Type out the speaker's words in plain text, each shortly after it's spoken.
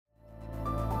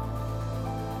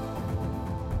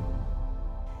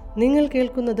നിങ്ങൾ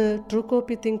കേൾക്കുന്നത് true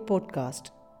copy think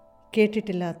podcast.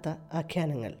 കേട്ടിട്ടില്ലാത്ത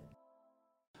ആഖ്യാനങ്ങൾ.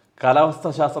 കാലാവസ്ഥാ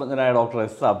ശാസ്ത്രജ്ഞനായ ഡോക്ടർ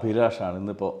എസ് അഭിലാഷാണ്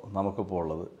ഇന്നിപ്പോൾ നമുക്കിപ്പോൾ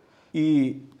ഉള്ളത്. ഈ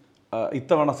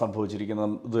ഇത്തവണ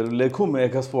സംഭവിച്ചിരിക്കുന്നത് ഇതൊരു ലഘു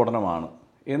മേഘസ്ഫോടനമാണ്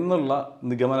എന്നുള്ള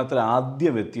നിഗമനത്തിൽ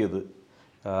ആദ്യം എത്തിയത്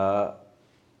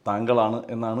താങ്കളാണ്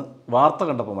എന്നാണ് വാർത്ത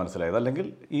കണ്ടപ്പോൾ മനസ്സിലായത്, അല്ലെങ്കിൽ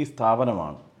ഈ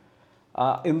സ്ഥാപനമാണ്.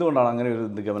 എന്തുകൊണ്ടാണ് അങ്ങനെ ഒരു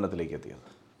നിഗമനത്തിലേക്ക് എത്തിയത്?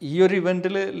 ഈ ഒരു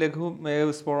ഇവൻറ്റിൽ ലഘു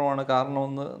മേഘവിസ്ഫോടനമാണ്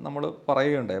കാരണമെന്ന് നമ്മൾ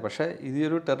പറയുകയുണ്ടായി. പക്ഷേ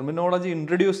ഒരു ടെർമിനോളജി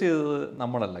ഇൻട്രൊഡ്യൂസ് ചെയ്തത്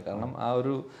നമ്മളല്ല. കാരണം ആ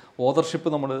ഒരു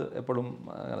ഓതർഷിപ്പ് നമ്മൾ എപ്പോഴും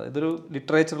ഇതൊരു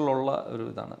ലിറ്ററേച്ചറിലുള്ള ഒരു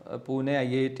ഇതാണ്. പൂനെ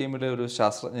IITM ഒരു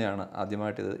ശാസ്ത്രജ്ഞയാണ്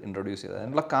ആദ്യമായിട്ട് ഇത് ഇൻട്രൊഡ്യൂസ് ചെയ്തത്.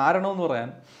 അതിനുള്ള കാരണം എന്ന്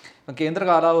പറയാൻ, കേന്ദ്ര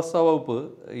കാലാവസ്ഥാ വകുപ്പ്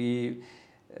ഈ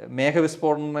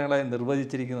മേഘവിസ്ഫോടനങ്ങളെ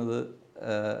നിർവചിച്ചിരിക്കുന്നത്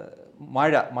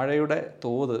മഴയുടെ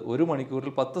തോത് ഒരു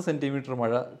മണിക്കൂറിൽ 10 സെൻറ്റിമീറ്റർ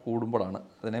മഴ കൂടുമ്പോഴാണ്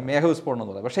അതിനെ മേഘവിസ്ഫോടനം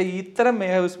എന്ന് പറയുന്നത്. പക്ഷേ ഇത്തരം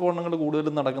മേഘവിസ്ഫോടനങ്ങൾ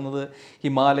കൂടുതലും നടക്കുന്നത്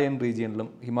ഹിമാലയൻ റീജിയനിലും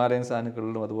ഹിമാലയൻ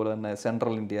സാനുക്കളിലും അതുപോലെ തന്നെ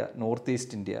central India, north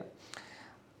east India,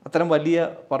 അത്തരം വലിയ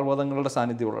പർവ്വതങ്ങളുടെ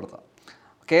സാന്നിധ്യമുള്ളിടത്താണ്.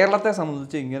 കേരളത്തെ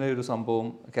സംബന്ധിച്ച് ഇങ്ങനെ ഒരു സംഭവം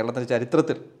കേരളത്തിൻ്റെ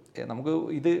ചരിത്രത്തിൽ നമുക്ക്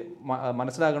ഇത്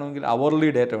മനസ്സിലാക്കണമെങ്കിൽ അവർലി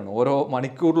ഡേറ്റ വേണം, ഓരോ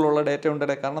മണിക്കൂറിലുള്ള ഡേറ്റ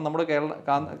ഉണ്ടല്ലേ. കാരണം നമ്മുടെ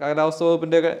കാലാവസ്ഥാ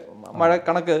വകുപ്പിൻ്റെയൊക്കെ മഴ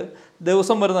കണക്ക്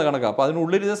ദിവസം വരുന്ന കണക്കാണ്. അപ്പോൾ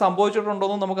അതിനുള്ളിൽ ഇത്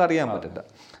സംഭവിച്ചിട്ടുണ്ടോയെന്നും നമുക്ക് അറിയാൻ പറ്റില്ല.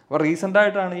 അപ്പോൾ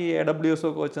റീസെൻ്റായിട്ടാണ് ഈ AWS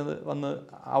ഒക്കെ വെച്ചത് വന്ന്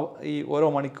ഈ ഓരോ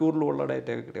മണിക്കൂറിലുള്ള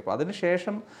ഡേറ്റയൊക്കെ കിട്ടി. അപ്പോൾ അതിന്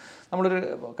ശേഷം നമ്മളൊരു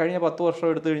കഴിഞ്ഞ 10 വർഷം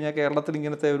എടുത്തു കഴിഞ്ഞാൽ കേരളത്തിൽ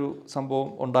ഇങ്ങനത്തെ ഒരു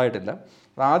സംഭവം ഉണ്ടായിട്ടില്ല.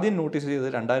 ആദ്യം നോട്ടീസ്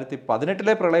ചെയ്തത്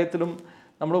 2018 പ്രളയത്തിലും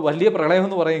നമ്മൾ വലിയ പ്രളയം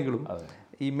എന്ന് പറയുമെങ്കിലും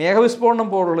ഈ മേഘവിസ്ഫോടനം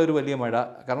പോലുള്ള ഒരു വലിയ മഴ.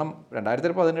 കാരണം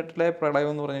 2018 പ്രളയം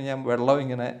എന്ന് പറഞ്ഞു കഴിഞ്ഞാൽ വെള്ളം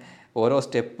ഇങ്ങനെ ഓരോ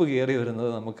സ്റ്റെപ്പ് കയറി വരുന്നത്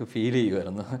നമുക്ക് ഫീൽ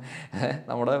ചെയ്യുമായിരുന്നു.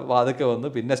 നമ്മുടെ വാതിൽക്ക് വന്ന്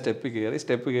പിന്നെ സ്റ്റെപ്പ്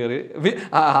കയറി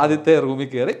ആദ്യത്തെ റൂമിൽ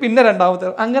കയറി പിന്നെ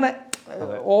രണ്ടാമത്തെ, അങ്ങനെ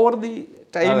ഓവർ ദി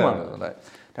ടൈമാണ്.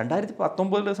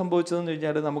 2019 സംഭവിച്ചതെന്ന്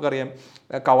കഴിഞ്ഞാൽ നമുക്കറിയാം,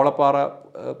 കവളപ്പാറ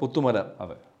പുത്തുമല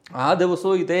ആ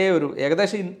ദിവസവും ഇതേ ഒരു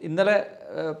ഏകദേശം ഇന്നലെ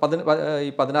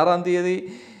 16-ാം തീയതി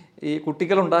ഈ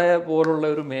കുട്ടികളുണ്ടായ പോലുള്ള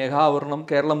ഒരു മേഘാവരണം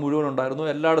കേരളം മുഴുവൻ ഉണ്ടായിരുന്നു.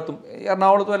 എല്ലായിടത്തും,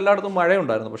 എറണാകുളത്തും എല്ലായിടത്തും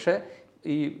മഴയുണ്ടായിരുന്നു. പക്ഷേ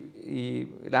ഈ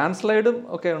ലാൻഡ് സ്ലൈഡും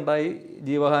ഒക്കെ ഉണ്ടായി,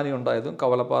 ജീവഹാനി ഉണ്ടായതും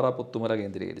കവളപ്പാറ പുത്തുമല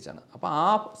കേന്ദ്രീകരിച്ചാണ്. അപ്പോൾ ആ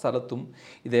സ്ഥലത്തും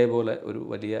ഇതേപോലെ ഒരു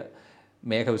വലിയ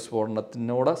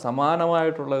മേഘവിസ്ഫോടനത്തിനോട്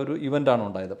സമാനമായിട്ടുള്ള ഒരു ഇവൻ്റാണ്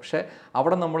ഉണ്ടായത്. പക്ഷേ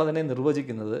അവിടെ നമ്മളതിനെ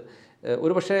നിർവചിക്കുന്നത്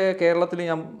ഒരു പക്ഷേ കേരളത്തിൽ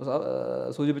ഞാൻ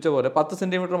സൂചിപ്പിച്ച പോലെ 10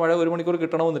 സെൻറ്റിമീറ്റർ മഴ ഒരു മണിക്കൂർ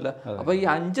കിട്ടണമെന്നില്ല. അപ്പോൾ ഈ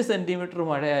 5 സെൻറ്റിമീറ്റർ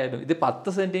മഴയായാലും, ഇത്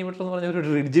 10 സെൻറ്റിമീറ്റർ എന്ന് പറഞ്ഞ ഒരു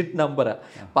റിജിഡ് നമ്പറാണ്.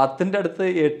 10ൻ്റെ അടുത്ത്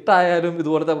 8 ആയാലും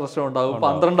ഇതുപോലത്തെ പ്രശ്നം ഉണ്ടാകും,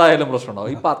 12 ആയാലും പ്രശ്നം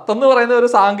ഉണ്ടാകും. ഈ 10 എന്ന് പറയുന്ന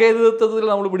ഒരു സാങ്കേതികത്വത്തിൽ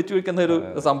നമ്മൾ പിടിച്ചു വയ്ക്കുന്ന ഒരു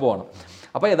സംഭവമാണ്.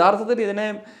 അപ്പോൾ യഥാർത്ഥത്തിൽ ഇതിനെ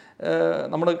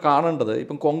നമ്മൾ കാണേണ്ടത്,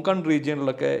 ഇപ്പം കൊങ്കൺ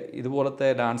റീജിയനിലൊക്കെ ഇതുപോലത്തെ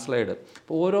ലാൻഡ് സ്ലൈഡ്,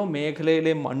 ഇപ്പോൾ ഓരോ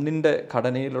മേഖലയിലെയും മണ്ണിൻ്റെ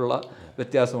ഘടനയിലുള്ള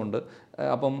വ്യത്യാസമുണ്ട്.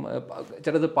 അപ്പം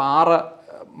ചിലത് പാറ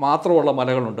മാത്രമുള്ള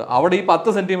മലകളുണ്ട്, അവിടെ ഈ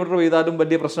 10 സെൻറ്റിമീറ്റർ പെയ്താലും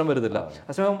വലിയ പ്രശ്നം വരുന്നില്ല.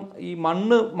 അതേസമയം ഈ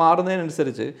മണ്ണ്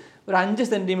മാറുന്നതിനനുസരിച്ച് ഒരു 5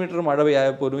 സെൻറ്റിമീറ്റർ മഴ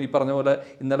പെയ്യായപ്പോലും ഈ പറഞ്ഞ പോലെ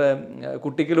ഇന്നലെ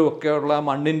കുട്ടിക്കലും ഒക്കെയുള്ള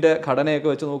മണ്ണിൻ്റെ ഘടനയൊക്കെ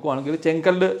വെച്ച് നോക്കുവാണെങ്കിൽ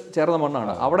ചെങ്കല്ല് ചേർന്ന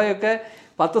മണ്ണാണ്. അവിടെയൊക്കെ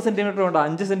 10 സെൻറ്റിമീറ്റർ വേണ്ട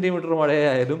 5 സെൻറ്റിമീറ്റർ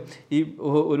മഴയായാലും ഈ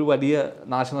ഒരു വലിയ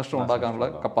നാശനഷ്ടം ഉണ്ടാക്കാനുള്ള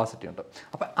കപ്പാസിറ്റി ഉണ്ട്.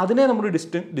 അപ്പം അതിനെ നമ്മൾ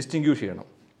ഡിസ്റ്റിങ്ക്യൂഷ് ചെയ്യണം,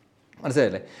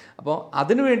 മനസ്സിലായില്ലേ? അപ്പോൾ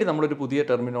അതിനുവേണ്ടി നമ്മളൊരു പുതിയ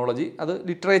ടെർമിനോളജി, അത്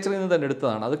ലിറ്ററേച്ചറിൽ നിന്ന് തന്നെ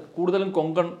എടുത്തതാണ്. അത് കൂടുതലും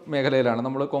കൊങ്കൺ മേഖലയിലാണ്.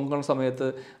 നമ്മൾ കൊങ്കൺ സമയത്ത്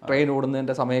ട്രെയിൻ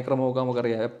ഓടുന്നതിൻ്റെ സമയക്രമമൊക്കെ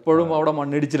നമുക്കറിയാം. എപ്പോഴും അവിടെ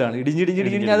മണ്ണിടിച്ചിലാണ്,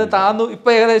 ഇടിഞ്ഞിടിഞ്ഞ് അത് താന്നു.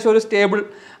 ഇപ്പോൾ ഏകദേശം ഒരു സ്റ്റേബിൾ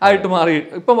ആയിട്ട് മാറി,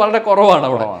 ഇപ്പം വളരെ കുറവാണ്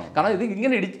അവിടെ. കാരണം ഇത്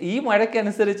ഇങ്ങനെ ഈ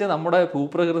മഴയ്ക്കനുസരിച്ച് നമ്മുടെ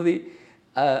ഭൂപ്രകൃതി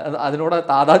അതിനോട്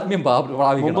താതാത്മ്യം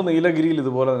പ്രാപിക്കണം. നീലഗിരിയിൽ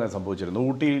ഇതുപോലെ തന്നെ സംഭവിച്ചിരുന്നു,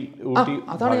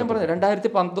 അതാണ് ഞാൻ പറഞ്ഞത്.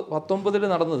 2019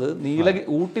 നടന്നത്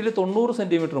ഊട്ടിയിൽ 90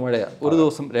 സെൻറ്റിമീറ്റർ മഴയാണ് ഒരു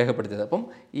ദിവസം രേഖപ്പെടുത്തിയത്. അപ്പം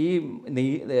ഈ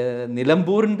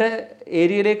നിലമ്പൂരിൻ്റെ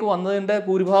ഏരിയയിലേക്ക് വന്നതിൻ്റെ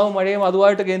ഭൂരിഭാഗം മഴയും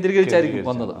അതുമായിട്ട്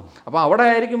കേന്ദ്രീകരിച്ചായിരിക്കും വന്നത്. അപ്പോൾ അവിടെ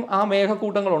ആയിരിക്കും ആ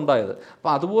മേഘക്കൂട്ടങ്ങൾ ഉണ്ടായത്.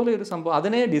 അപ്പോൾ അതുപോലെ ഒരു സംഭവം,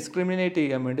 അതിനെ ഡിസ്ക്രിമിനേറ്റ്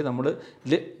ചെയ്യാൻ വേണ്ടി നമ്മൾ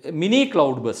മിനി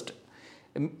ക്ലൗഡ് ബസ്റ്റ്,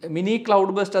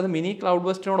 അത് മിനി ക്ലൗഡ്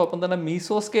ബസ്റ്റിനോടൊപ്പം തന്നെ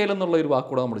മീസോസ്കെയിൽ എന്നുള്ള ഒരു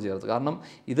വാക്കുകൂടെ നമ്മൾ ചേർത്ത്. കാരണം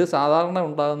ഇത് സാധാരണ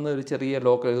ഉണ്ടാകുന്ന ഒരു ചെറിയ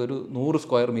ഒരു 100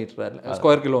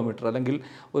 സ്ക്വയർ കിലോമീറ്റർ അല്ലെങ്കിൽ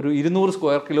ഒരു 200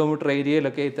 സ്ക്വയർ കിലോമീറ്റർ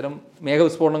ഏരിയയിലൊക്കെ ഇത്തരം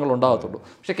മേഘവിസ്ഫോടനങ്ങൾ ഉണ്ടാകത്തുള്ളൂ.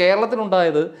 പക്ഷേ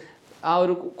കേരളത്തിലുണ്ടായത് ആ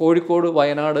ഒരു കോഴിക്കോട്,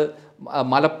 വയനാട്,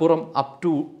 മലപ്പുറം അപ്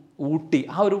ടു ഊട്ടി,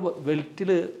 ആ ഒരു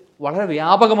ബെൽറ്റിൽ വളരെ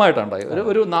വ്യാപകമായിട്ടുണ്ടായി.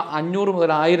 ഒരു 500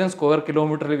 മുതൽ 1000 സ്ക്വയർ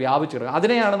കിലോമീറ്ററിൽ വ്യാപിച്ചിടുക.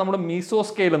 അതിനെയാണ് നമ്മൾ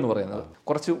മീസോസ്കെയിൽ എന്ന് പറയുന്നത്,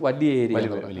 കുറച്ച് വലിയ ഏരിയ.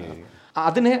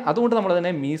 അതുകൊണ്ട് നമ്മളതിനെ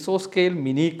മീസോസ്കെയിൽ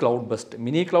മിനി ക്ലൗഡ്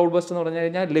ബസ്റ്റ് എന്ന് പറഞ്ഞു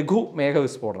കഴിഞ്ഞാൽ ലഘു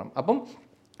മേഘവിസ്ഫോടനം. അപ്പം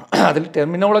അതിൽ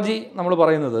ടെർമിനോളജി നമ്മൾ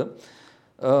പറയുന്നത്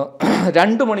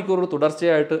 2 മണിക്കൂർ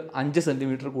തുടർച്ചയായിട്ട് 5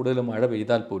 സെൻറ്റിമീറ്റർ കൂടുതൽ മഴ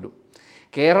പെയ്താൽ പോലും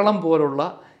കേരളം പോലുള്ള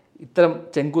ഇത്തരം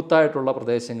ചെങ്കുത്തായിട്ടുള്ള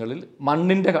പ്രദേശങ്ങളിൽ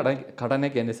മണ്ണിൻ്റെ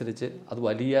ഘടനയ്ക്കനുസരിച്ച് അത്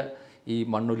വലിയ ഈ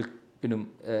പിന്നും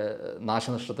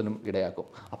നാശനഷ്ടത്തിനും ഇടയാക്കും.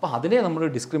 അപ്പോൾ അതിനെ നമ്മൾ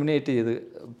ഡിസ്ക്രിമിനേറ്റ് ചെയ്ത്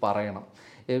പറയണം.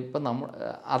 ഇപ്പം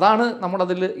അതാണ്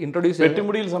നമ്മളതിൽ ഇൻട്രൊഡ്യൂസ് ചെയ്ത്.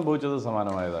 പെട്ടിമുടിയിൽ സംഭവിച്ചത്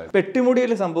സമാനമായതായി.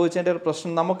 പെട്ടിമുടിയിൽ സംഭവിച്ചതിൻ്റെ ഒരു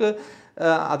പ്രശ്നം നമുക്ക്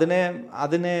അതിനെ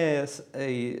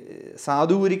ഈ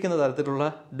സാധൂകരിക്കുന്ന തരത്തിലുള്ള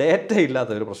ഡേറ്റ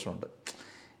ഇല്ലാത്ത ഒരു പ്രശ്നമുണ്ട്.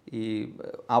 ഈ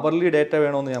അവർലി ഡേറ്റ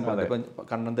വേണമെന്ന് ഞാൻ പറഞ്ഞു. ഇപ്പം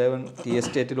കണ്ണൻദേവൻ ടി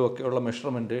എസ്റ്റേറ്റിലും ഒക്കെയുള്ള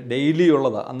മെഷർമെൻറ്റ് ഡെയിലി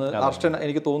ഉള്ളതാണ്. അന്ന് അർഷൻ,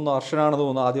 എനിക്ക് തോന്നുന്നു അർഷനാണെന്ന്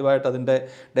തോന്നുന്നു ആദ്യമായിട്ട് അതിൻ്റെ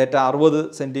ഡേറ്റ 60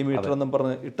 സെൻറ്റിമീറ്റർ എന്നും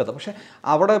പറഞ്ഞ് ഇട്ടത്. പക്ഷേ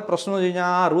അവിടെ പ്രശ്നം എന്ന് വെച്ച് കഴിഞ്ഞാൽ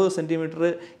ആ 60 സെൻറ്റിമീറ്റർ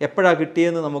എപ്പോഴാണ്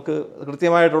കിട്ടിയെന്ന് നമുക്ക്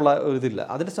കൃത്യമായിട്ടുള്ള ഒരു ഇതില്ല.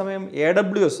 അതിൻ്റെ സമയം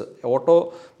AWS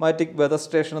ഓട്ടോമാറ്റിക് വെതർ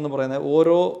സ്റ്റേഷൻ എന്ന് പറയുന്ന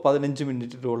ഓരോ 15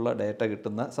 മിനിറ്റിലുള്ള ഡേറ്റ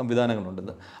കിട്ടുന്ന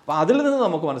സംവിധാനങ്ങളുണ്ടെന്ന്. അപ്പോൾ അതിൽ നിന്ന്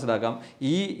നമുക്ക് മനസ്സിലാക്കാം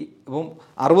ഇപ്പം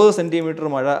 60 സെൻറ്റിമീറ്റർ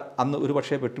മഴ അന്ന് ഒരു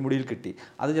പക്ഷേ പെട്ടിമുടിയിൽ കിട്ടി.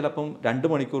 അത് ചിലപ്പം 2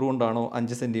 മണിക്കൂർ കൊണ്ടാണോ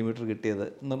 5 സെൻറ്റിമീറ്റർ കിട്ടിയത്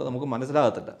എന്നുള്ളത് നമുക്ക്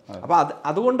മനസ്സിലാകത്തില്ല. അപ്പോൾ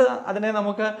അതുകൊണ്ട് അതിനെ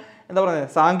നമുക്ക് എന്താ പറയുക,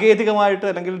 സാങ്കേതികമായിട്ട്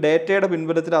അല്ലെങ്കിൽ ഡേറ്റയുടെ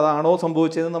പിൻബലത്തിൽ അതാണോ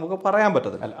സംഭവിച്ചതെന്ന് നമുക്ക് പറയാൻ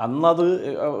പറ്റത്തില്ല. അന്നത്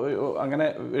അങ്ങനെ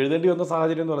എഴുതേണ്ടി വന്ന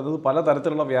സാഹചര്യം എന്ന് പറയുന്നത്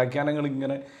പലതരത്തിലുള്ള വ്യാഖ്യാനങ്ങൾ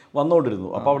ഇങ്ങനെ വന്നുകൊണ്ടിരുന്നു.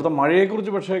 അപ്പോൾ അവിടുത്തെ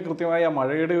മഴയെക്കുറിച്ച് പക്ഷേ കൃത്യമായി ആ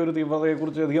മഴയുടെ ഒരു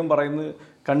തീവ്രതയെക്കുറിച്ച് അധികം പറയുന്നത്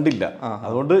കണ്ടില്ല.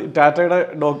 അതുകൊണ്ട് ടാറ്റയുടെ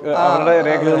അവരുടെ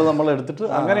രേഖകൾ നമ്മൾ എടുത്തിട്ട്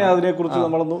അങ്ങനെ അതിനെക്കുറിച്ച്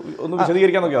നമ്മളൊന്ന്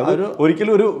വിശദീകരിക്കാൻ നോക്കി. അത്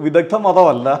ഒരിക്കലും ഒരു വിദഗ്ധ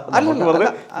മതമല്ല,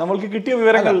 നമ്മൾക്ക് കിട്ടിയ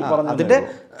വിവരങ്ങൾ പറഞ്ഞു. അതിൻ്റെ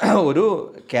ഒരു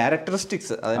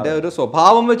ക്യാരക്ടറിസ്റ്റിക്സ്, അതിൻ്റെ ഒരു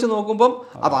സ്വഭാവം വെച്ച് നോക്കുമ്പം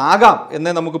അതാകാം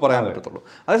എന്നേ നമുക്ക് പറയാൻ പറ്റത്തുള്ളൂ.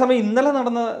 അതേസമയം ഇന്നലെ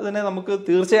നടന്നതിനെ നമുക്ക്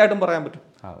തീർച്ചയായിട്ടും പറയാൻ പറ്റും.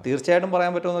 തീർച്ചയായിട്ടും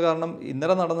പറയാൻ പറ്റുമെന്ന് കാരണം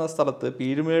ഇന്നലെ നടന്ന സ്ഥലത്ത്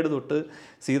പീരുമേട് തൊട്ട്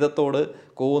സീതത്തോട്,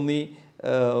 കോന്നി,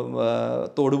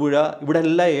 തൊടുപുഴ, ഇവിടെ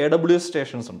എല്ലാം AWS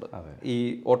സ്റ്റേഷൻസ് ഉണ്ട്, ഈ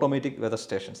ഓട്ടോമാറ്റിക് വെതർ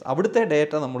സ്റ്റേഷൻസ്. അവിടുത്തെ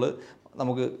ഡേറ്റ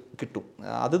നമുക്ക് കിട്ടും.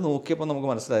 അത് നോക്കിയപ്പോൾ നമുക്ക്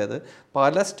മനസ്സിലായത്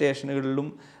പല സ്റ്റേഷനുകളിലും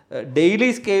ഡെയിലി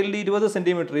സ്കെയിലിൽ 20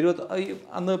 സെൻറ്റിമീറ്റർ,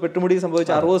 അന്ന് പെട്ടുമുടി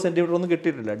സംഭവിച്ച 60 സെൻറ്റിമീറ്റർ ഒന്നും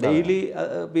കിട്ടിയിട്ടില്ല. ഡെയിലി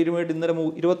പീരുമേട് ഇന്നലെ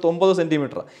 29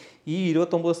 സെൻറ്റിമീറ്റർ. ഈ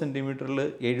 29 സെൻറ്റിമീറ്ററിൽ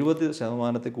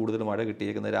 70% കൂടുതൽ മഴ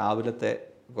കിട്ടിയിരിക്കുന്നത് രാവിലത്തെ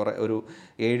ഒരു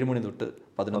 7 മണി തൊട്ട്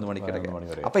 11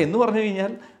 മണിക്കിടയ്ക്ക്. അപ്പോൾ എന്ന് പറഞ്ഞു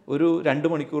കഴിഞ്ഞാൽ ഒരു 2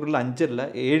 മണിക്കൂറിൽ 5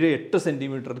 7-8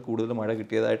 സെൻറ്റിമീറ്ററിൽ കൂടുതൽ മഴ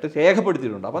കിട്ടിയതായിട്ട്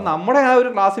രേഖപ്പെടുത്തിയിട്ടുണ്ട്. അപ്പം നമ്മുടെ ആ ഒരു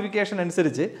ക്ലാസിഫിക്കേഷൻ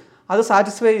അനുസരിച്ച് അത്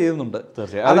സാറ്റിസ്ഫൈ ചെയ്യുന്നുണ്ട്.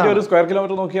 തീർച്ചയായും അതിൻ്റെ ഒരു സ്ക്വയർ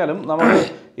കിലോമീറ്റർ നോക്കിയാലും നമ്മൾ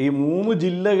ഈ 3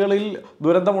 ജില്ലകളിൽ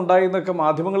ദുരന്തമുണ്ടായി എന്നൊക്കെ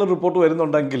മാധ്യമങ്ങളിൽ റിപ്പോർട്ട്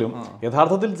വരുന്നുണ്ടെങ്കിലും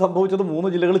യഥാർത്ഥത്തിൽ സംഭവിച്ചത്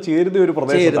 3 ജില്ലകൾ ചേരുന്ന ഒരു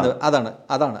പ്രദേശം.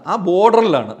 അതാണ് ആ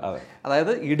ബോർഡറിലാണ്.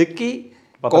 അതായത് ഇടുക്കി,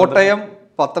 കോട്ടയം,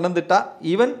 പത്തനംതിട്ട,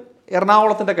 ഈവൻ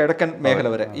എറണാകുളത്തിൻ്റെ കിഴക്കൻ മേഖല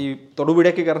വരെ ഈ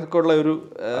തൊടുപുഴയ്ക്ക് കിഴക്കുള്ള ഒരു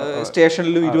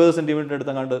സ്റ്റേഷനിലും 20 സെൻറ്റിമീറ്റർ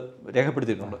എടുത്തങ്ങാണ്ട്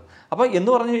രേഖപ്പെടുത്തിയിട്ടുണ്ട്. അപ്പോൾ എന്ന്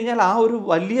പറഞ്ഞു കഴിഞ്ഞാൽ ആ ഒരു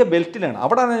വലിയ ബെൽറ്റിലാണ്.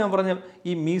 അവിടെയാണ് ഞാൻ പറഞ്ഞ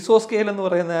ഈ മീസോ സ്കെയിൽ എന്ന്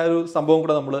പറയുന്ന ആ ഒരു സംഭവം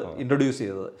കൂടെ നമ്മൾ ഇൻട്രൊഡ്യൂസ്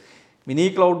ചെയ്തത്. മിനി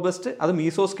ക്ലൗഡ് ബസ്റ്റ്, അത്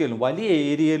മീസോ സ്കെയിലും വലിയ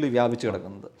ഏരിയയിൽ വ്യാപിച്ച്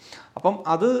കിടക്കുന്നത്. അപ്പം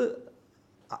അത്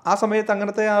ആ സമയത്ത്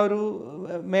അങ്ങനത്തെ ആ ഒരു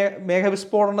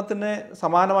മേഘവിസ്ഫോടനത്തിന്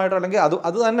സമാനമായിട്ട്, അല്ലെങ്കിൽ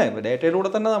അത് തന്നെ ഡേറ്റയിലൂടെ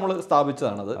തന്നെ നമ്മൾ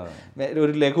സ്ഥാപിച്ചതാണത്.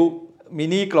 ഒരു ലഘു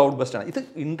മിനി ക്ലൗഡ് ബസ്റ്റാണ്. ഇത്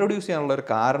ഇൻട്രൊഡ്യൂസ് ചെയ്യാനുള്ള ഒരു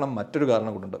കാരണം, മറ്റൊരു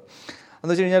കാരണം കൊണ്ടുണ്ട്.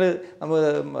 എന്ന് വെച്ച് കഴിഞ്ഞാൽ നമ്മൾ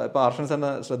ഇപ്പോൾ ആർഷൻസ്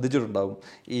തന്നെ ശ്രദ്ധിച്ചിട്ടുണ്ടാവും,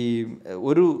 ഈ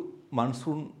ഒരു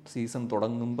മൺസൂൺ സീസൺ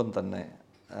തുടങ്ങുമ്പം തന്നെ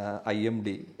IMD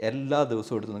എല്ലാ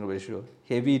ദിവസവും എടുത്ത് നിങ്ങൾ പരിശോധിച്ചു,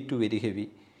 heavy to very heavy,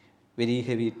 very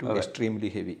heavy to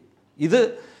extremely heavy. ഇത്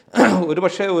ഒരു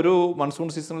പക്ഷേ ഒരു മൺസൂൺ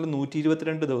സീസണിൽ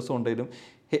 122 ദിവസം ഉണ്ടെങ്കിലും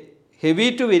heavy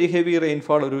to very heavy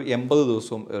rainfall ഒരു 80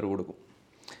 ദിവസവും ഏറെ കൊടുക്കും.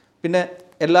 പിന്നെ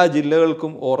എല്ലാ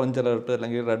ജില്ലകൾക്കും ഓറഞ്ച് അലർട്ട്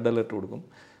അല്ലെങ്കിൽ റെഡ് അലർട്ട് കൊടുക്കും.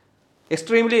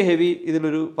 എക്സ്ട്രീംലി ഹെവി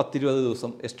ഇതിലൊരു 10-20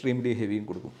 ദിവസം എക്സ്ട്രീംലി ഹെവിയും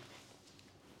കൊടുക്കും.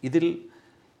 ഇതിൽ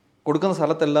കൊടുക്കുന്ന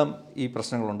സ്ഥലത്തെല്ലാം ഈ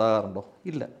പ്രശ്നങ്ങൾ ഉണ്ടാകാറുണ്ടോ?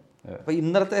 ഇല്ല. അപ്പോൾ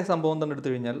ഇന്നലത്തെ സംഭവം തന്നെ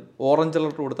എടുത്തു കഴിഞ്ഞാൽ ഓറഞ്ച്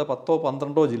അലർട്ട് കൊടുത്ത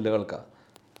 10-12 ജില്ലകൾക്കാണ്.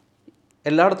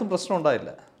 എല്ലായിടത്തും പ്രശ്നം ഉണ്ടായില്ല.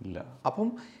 അപ്പം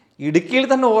ഇടുക്കിയിൽ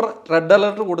തന്നെ റെഡ്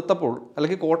അലർട്ട് കൊടുത്തപ്പോൾ,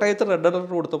 അല്ലെങ്കിൽ കോട്ടയത്ത് റെഡ്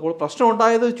അലർട്ട് കൊടുത്തപ്പോൾ പ്രശ്നം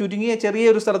ഉണ്ടായത് ചുരുങ്ങിയ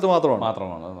ചെറിയൊരു സ്ഥലത്ത്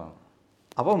മാത്രമാണ്.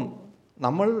 അപ്പം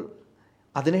നമ്മൾ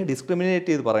അതിനെ ഡിസ്ക്രിമിനേറ്റ്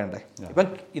ചെയ്ത് പറയണ്ടേ? ഇപ്പം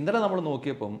ഇന്നലെ നമ്മൾ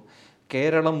നോക്കിയപ്പം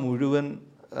കേരളം മുഴുവൻ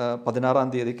 16-ാം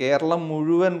തീയതി കേരളം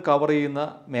മുഴുവൻ കവർ ചെയ്യുന്ന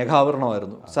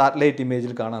മേഘാവരണമായിരുന്നു സാറ്റലൈറ്റ്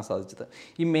ഇമേജിൽ കാണാൻ സാധിച്ചത്.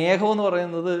 ഈ മേഘം എന്ന്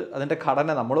പറയുന്നത് അതിൻ്റെ ഘടന,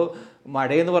 നമ്മൾ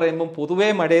മഴയെന്ന് പറയുമ്പം പൊതുവേ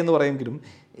മഴയെന്ന് പറയുമെങ്കിലും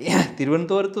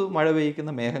തിരുവനന്തപുരത്ത് മഴ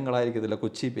പെയ്യിക്കുന്ന മേഘങ്ങളായിരിക്കത്തില്ല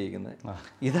കൊച്ചി പെയ്യിക്കുന്നത്,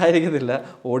 ഇതായിരിക്കത്തില്ല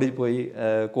ഓടിപ്പോയി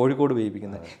കോഴിക്കോട്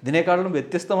പെയ്യിപ്പിക്കുന്നത്. ഇതിനേക്കാളും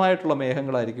വ്യത്യസ്തമായിട്ടുള്ള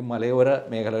മേഘങ്ങളായിരിക്കും മലയോര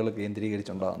മേഖലകൾ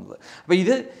കേന്ദ്രീകരിച്ചുണ്ടാകുന്നത്. അപ്പോൾ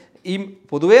ഇത് ഈ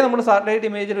പൊതുവേ നമ്മൾ സാറ്റലൈറ്റ്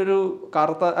ഇമേജിൽ ഒരു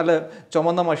കറുത്ത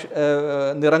ചുമന്ന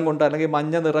നിറം കൊണ്ട് അല്ലെങ്കിൽ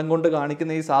മഞ്ഞ നിറം കൊണ്ട്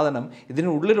കാണിക്കുന്ന ഈ സാധനം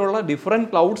ഇതിനുള്ളിലുള്ള ഡിഫറെൻറ്റ്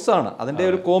ക്ലൗഡ്സാണ്, അതിൻ്റെ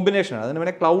ഒരു കോമ്പിനേഷനാണ്. അതിന്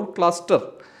പിന്നെ ക്ലൗഡ് ക്ലസ്റ്റർ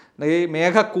അല്ലെങ്കിൽ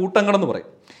മേഘക്കൂട്ടങ്ങളെന്ന് പറയും.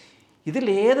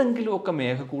 ഇതിലേതെങ്കിലുമൊക്കെ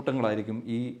മേഘക്കൂട്ടങ്ങളായിരിക്കും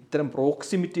ഈ ഇത്തരം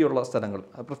പ്രോക്സിമിറ്റിയുള്ള സ്ഥലങ്ങൾ.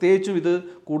 പ്രത്യേകിച്ചും ഇത്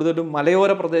കൂടുതലും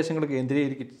മലയോര പ്രദേശങ്ങൾ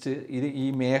കേന്ദ്രീകരിച്ച് ഈ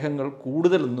മേഘങ്ങൾ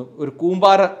കൂടുതലൊന്നും ഒരു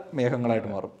കൂമ്പാര മേഘങ്ങളായിട്ട്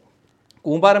മാറും.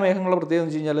 കൂമ്പാര മേഘങ്ങളുടെ പ്രത്യേകത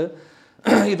എന്ന് വെച്ച് കഴിഞ്ഞാൽ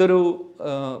ഇതൊരു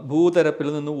ഭൂതരപ്പിൽ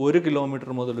നിന്ന് 1 കിലോമീറ്റർ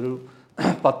മുതലൊരു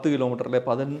 10 കിലോമീറ്റർ അല്ലെ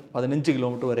 15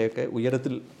 കിലോമീറ്റർ വരെയൊക്കെ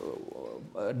ഉയരത്തിൽ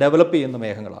ഡെവലപ്പ് ചെയ്യുന്ന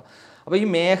മേഘങ്ങളാണ്. അപ്പോൾ ഈ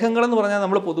മേഘങ്ങളെന്ന് പറഞ്ഞാൽ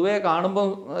നമ്മൾ പൊതുവേ കാണുമ്പോൾ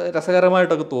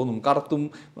രസകരമായിട്ടൊക്കെ തോന്നും, കറുത്തും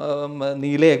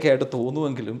നീലയൊക്കെ ആയിട്ട്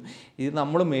തോന്നുമെങ്കിലും ഇത്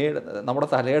നമ്മുടെ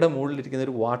തലയുടെ മുകളിലിരിക്കുന്ന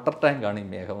ഒരു വാട്ടർ ടാങ്കാണ് ഈ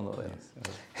മേഘം എന്ന് പറയുന്നത്.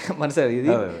 മനസ്സിലായി?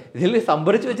 ഇതിൽ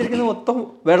സംഭരിച്ച് വെച്ചിരിക്കുന്നത് മൊത്തം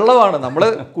വെള്ളമാണ്, നമ്മൾ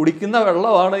കുടിക്കുന്ന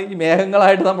വെള്ളമാണ് ഈ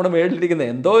മേഘങ്ങളായിട്ട് നമ്മുടെ മേളിലിരിക്കുന്നത്.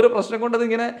 എന്തോ ഒരു പ്രശ്നം കൊണ്ട്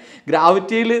ഇതിങ്ങനെ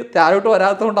ഗ്രാവിറ്റിയിൽ താഴോട്ട്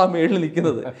വരാത്തതുകൊണ്ട് ആ മേളിൽ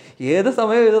നിൽക്കുന്നത്. ഏത്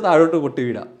സമയവും ഇത് താഴോട്ട് പൊട്ടി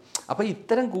വീഴാം. അപ്പോൾ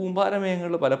ഇത്തരം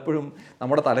കൂമ്പാരമേഘങ്ങൾ പലപ്പോഴും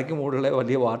നമ്മുടെ തലയ്ക്ക് മുകളിലെ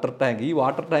വലിയ വാട്ടർ ടാങ്ക്, ഈ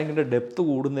വാട്ടർ ടാങ്കിൻ്റെ ഡെപ്ത്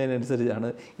കൂടുന്നതിനനുസരിച്ചാണ്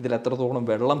ഇതിൽ എത്രത്തോളം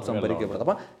വെള്ളം സംഭരിക്കപ്പെടുന്നത്.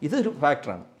 അപ്പം ഇതൊരു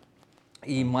ഫാക്ടറാണ്.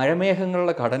 ഈ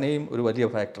മഴമേഘങ്ങളുടെ ഘടനയും ഒരു വലിയ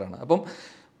ഫാക്ടറാണ്. അപ്പം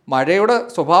മഴയുടെ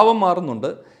സ്വഭാവം മാറുന്നുണ്ട്,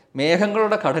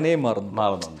 മേഘങ്ങളുടെ ഘടനയും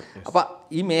മാറുന്നുണ്ട്. അപ്പം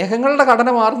ഈ മേഘങ്ങളുടെ ഘടന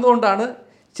മാറുന്നതുകൊണ്ടാണ്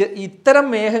ഇത്തരം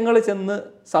മേഘങ്ങൾ ചെന്ന്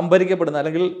സംഭരിക്കപ്പെടുന്ന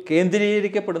അല്ലെങ്കിൽ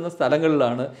കേന്ദ്രീകരിക്കപ്പെടുന്ന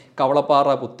സ്ഥലങ്ങളിലാണ് കവളപ്പാറ,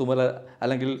 പുത്തുമല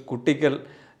അല്ലെങ്കിൽ കുട്ടിക്കൽ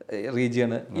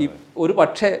റീജിയണ്, ഈ ഒരു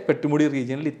പക്ഷേ പെട്ടിമുടി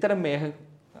റീജിയനിൽ ഇത്തരം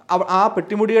ആ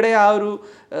പെട്ടിമുടിയുടെ ആ ഒരു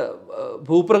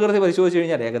ഭൂപ്രകൃതി പരിശോധിച്ച്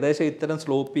കഴിഞ്ഞാൽ ഏകദേശം ഇത്തരം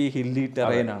സ്ലോപ്പി ഹില്ലി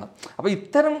ടെറൈനാണ്. അപ്പോൾ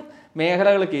ഇത്തരം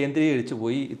മേഖലകൾ കേന്ദ്രീകരിച്ച്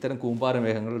പോയി ഇത്തരം കൂമ്പാര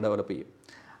മേഘങ്ങൾ ഡെവലപ്പ് ചെയ്യും.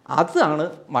 അതാണ്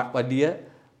വലിയ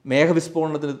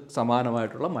മേഘവിസ്ഫോടനത്തിന്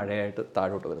സമാനമായിട്ടുള്ള മഴയായിട്ട്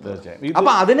താഴോട്ട് വരുന്നത്.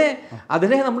 അപ്പം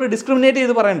അതിനെ നമ്മൾ ഡിസ്ക്രിമിനേറ്റ്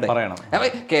ചെയ്ത് പറയണം.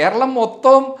 കേരളം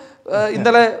മൊത്തം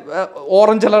ഇന്നലെ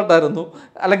ഓറഞ്ച് അലർട്ടായിരുന്നു,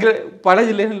 അല്ലെങ്കിൽ പല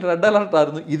ജില്ലകളിൽ റെഡ്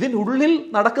അലർട്ടായിരുന്നു. ഇതിനുള്ളിൽ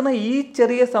നടക്കുന്ന ഈ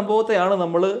ചെറിയ സംഭവത്തെയാണ്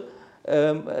നമ്മൾ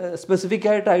സ്പെസിഫിക്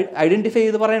ആയിട്ട് ഐഡന്റിഫൈ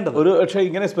ചെയ്ത് പറയേണ്ടത്. പക്ഷേ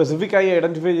ഇങ്ങനെ സ്പെസിഫിക് ആയി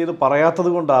ഐഡന്റിഫൈ ചെയ്ത് പറയാത്തത്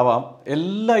കൊണ്ടാവാം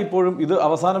എല്ലാം ഇപ്പോഴും ഇത്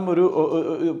അവസാനം ഒരു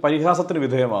പരിഹാസത്തിന്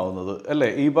വിധേയമാവുന്നത്, അല്ലേ?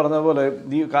 ഈ പറഞ്ഞ പോലെ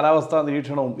ഈ കാലാവസ്ഥാ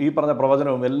നിരീക്ഷണവും ഈ പറഞ്ഞ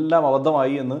പ്രവചനവും എല്ലാം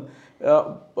അബദ്ധമായി എന്ന്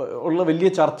ഉള്ള വലിയ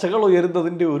ചർച്ചകൾ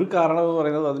ഉയരുന്നതിൻ്റെ ഒരു കാരണം എന്ന്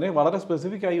പറയുന്നത് അതിനെ വളരെ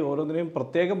സ്പെസിഫിക് ആയി ഓരോന്നിനെയും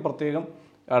പ്രത്യേകം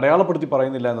അടയാളപ്പെടുത്തി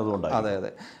പറയുന്നില്ല എന്നതുകൊണ്ടാണ്.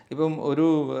 അതെ. ഇപ്പം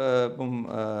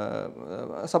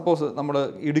സപ്പോസ് നമ്മൾ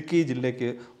ഇടുക്കി ജില്ലയ്ക്ക്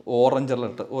ഓറഞ്ച്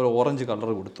അലർട്ട്, ഒരു ഓറഞ്ച് കളർ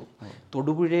കൊടുത്തു.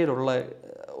 തൊടുപുഴയിലുള്ള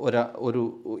ഒരു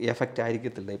എഫക്റ്റ്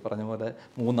ആയിരിക്കത്തില്ല ഈ പറഞ്ഞ പോലെ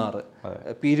മൂന്നാർ,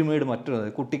 പീരുമേട്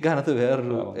മറ്റൊരു, കുട്ടിക്കാനത്ത്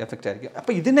വേറൊരു എഫക്റ്റ് ആയിരിക്കും.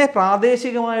 അപ്പം ഇതിനെ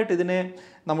പ്രാദേശികമായിട്ട്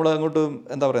നമ്മൾ അങ്ങോട്ട്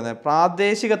എന്താ പറയുന്നത്,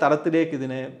 പ്രാദേശിക തലത്തിലേക്ക്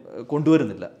ഇതിനെ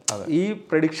കൊണ്ടുവരുന്നില്ല. ഈ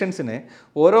പ്രഡിക്ഷൻസിനെ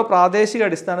ഓരോ പ്രാദേശിക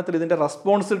അടിസ്ഥാനത്തിൽ ഇതിൻ്റെ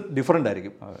റെസ്പോൺസ് ഡിഫറൻ്റ്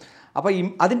ആയിരിക്കും. അപ്പോൾ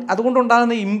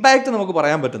അതുകൊണ്ടുണ്ടാകുന്ന ഇമ്പാക്റ്റ് നമുക്ക്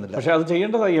പറയാൻ പറ്റുന്നില്ല. പക്ഷേ അത്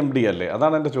ചെയ്യേണ്ടത് IMD അല്ലേ?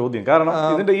 അതാണ് എൻ്റെ ചോദ്യം. കാരണം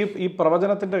ഇതിൻ്റെ ഈ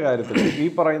പ്രവചനത്തിൻ്റെ കാര്യത്തിൽ ഈ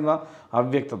പറയുന്ന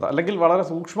അവ്യക്തത അല്ലെങ്കിൽ വളരെ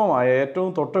സൂക്ഷ്മമായ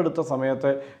ഏറ്റവും തൊട്ടടുത്ത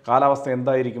സമയത്തെ കാലാവസ്ഥ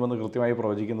എന്തായിരിക്കുമെന്ന് കൃത്യമായി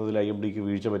പ്രവചിക്കുന്നതിൽ IMDക്ക്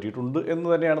വീഴ്ച പറ്റിയിട്ടുണ്ട് എന്ന്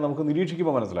തന്നെയാണ് നമുക്ക്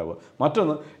നിരീക്ഷിക്കുമ്പോൾ മനസ്സിലാവുക.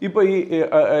 മറ്റൊന്ന്, ഇപ്പോൾ ഈ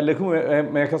ലഘു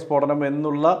മേഘസ്ഫോടനം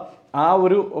എന്നുള്ള ആ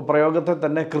ഒരു പ്രയോഗത്തെ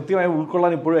തന്നെ കൃത്യമായി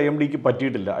ഉൾക്കൊള്ളാൻ ഇപ്പോഴും IMDക്ക്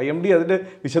പറ്റിയിട്ടില്ല. IMD അതിൻ്റെ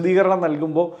വിശദീകരണം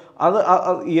നൽകുമ്പോൾ അത്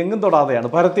എങ്ങും തൊടാതെയാണ്,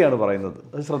 പരത്തിയാണ് പറയുന്നത്.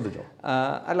 അത് ശ്രദ്ധിച്ചോ?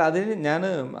 അല്ല, അതിന് ഞാൻ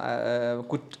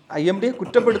IMDയെ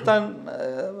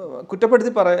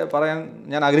കുറ്റപ്പെടുത്തി പറയാൻ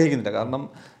ഞാൻ ആഗ്രഹിക്കുന്നില്ല. കാരണം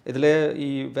ഇതിലെ ഈ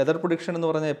വെതർ പ്രൊഡിക്ഷൻ എന്ന്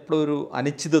പറഞ്ഞാൽ എപ്പോഴും ഒരു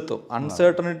അനിശ്ചിതത്വം,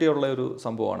 അൺസർട്ടണിറ്റി ഉള്ള ഒരു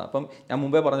സംഭവമാണ്. അപ്പം ഞാൻ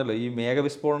മുമ്പേ പറഞ്ഞല്ലോ, ഈ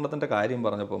മേഘവിസ്ഫോടനത്തിൻ്റെ കാര്യം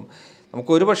പറഞ്ഞപ്പം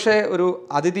നമുക്കൊരു പക്ഷേ ഒരു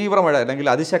അതിതീവ്ര മഴ അല്ലെങ്കിൽ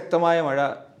അതിശക്തമായ മഴ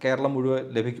കേരളം മുഴുവൻ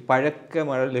പഴക്ക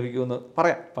മഴ ലഭിക്കുമെന്ന്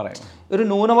പറയാം. ഒരു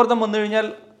ന്യൂനമർദ്ദം വന്നു കഴിഞ്ഞാൽ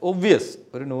ഒബ്വിയസ്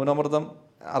ഒരു ന്യൂനമർദ്ദം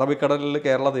അറബിക്കടലിൽ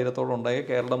കേരള തീരത്തോളം ഉണ്ടായി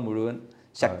കേരളം മുഴുവൻ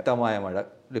ശക്തമായ മഴ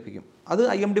ലഭിക്കും. അത്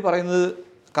IMD പറയുന്നത്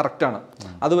കറക്റ്റാണ്.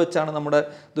 അത് വെച്ചാണ് നമ്മുടെ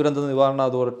ദുരന്ത നിവാരണ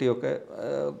അതോറിറ്റിയൊക്കെ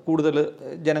കൂടുതൽ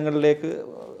ജനങ്ങളിലേക്ക്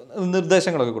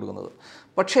നിർദ്ദേശങ്ങളൊക്കെ കൊടുക്കുന്നത്.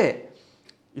 പക്ഷേ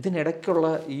ഇതിനിടയ്ക്കുള്ള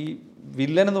ഈ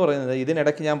വില്ലൻ എന്ന് പറയുന്നത്,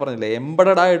 ഇതിനിടയ്ക്ക് ഞാൻ പറഞ്ഞില്ലേ,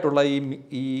 എംബഡഡ് ആയിട്ടുള്ള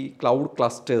ഈ ക്ലൗഡ്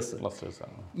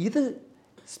ക്ലസ്റ്റേഴ്സാണ്. ഇത്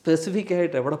സ്പെസിഫിക്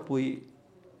ആയിട്ട് എവിടെ പോയി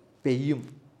പെയ്യും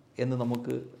എന്ന്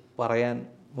നമുക്ക്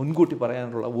മുൻകൂട്ടി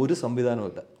പറയാനുള്ള ഒരു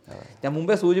സംവിധാനവുമില്ല. ഞാൻ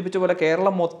മുമ്പേ സൂചിപ്പിച്ച പോലെ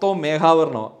കേരളം മൊത്തവും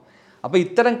മേഘാവരണമാണ്. അപ്പോൾ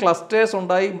ഇത്തരം ക്ലസ്റ്റേഴ്സ്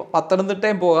ഉണ്ടായി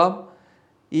പത്തനംതിട്ടയും പോകാം,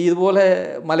 ഇതുപോലെ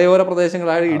മലയോര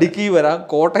പ്രദേശങ്ങളായ ഇടുക്കി വരാം,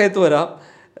 കോട്ടയത്ത് വരാം,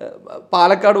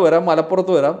 പാലക്കാട് വരാം,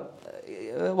 മലപ്പുറത്ത് വരാം,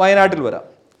 വയനാട്ടിൽ വരാം.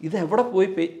 ഇതെവിടെ പോയി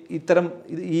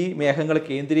ഈ മേഘങ്ങൾ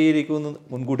കേന്ദ്രീകരിക്കുമെന്ന്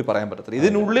മുൻകൂട്ടി പറയാൻ പറ്റത്തില്ല.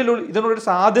 ഇതിനുള്ളൊരു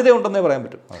സാധ്യതയുണ്ടെന്നേ പറയാൻ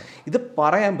പറ്റും. ഇത്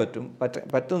പറയാൻ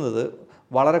പറ്റുന്നത്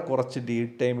വളരെ കുറച്ച്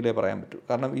ടൈമിലേ പറയാൻ പറ്റൂ.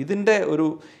 കാരണം ഇതിൻ്റെ ഒരു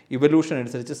ഇവല്യൂഷൻ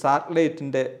അനുസരിച്ച്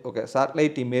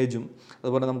സാറ്റലൈറ്റ് ഇമേജും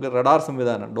അതുപോലെ നമുക്ക് റഡാർ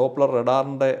സംവിധാനം, ഡോപ്ലർ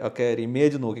റഡാറിൻ്റെ ഒക്കെ ഒരു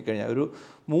ഇമേജ് നോക്കിക്കഴിഞ്ഞാൽ ഒരു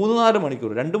 3-4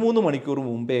 മണിക്കൂർ 2-3 മണിക്കൂർ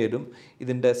മുമ്പേലും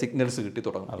ഇതിൻ്റെ സിഗ്നൽസ് കിട്ടി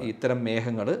തുടങ്ങും. ഇത്തരം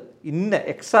മേഘങ്ങൾ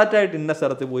എക്സാക്റ്റായിട്ട് ഇന്ന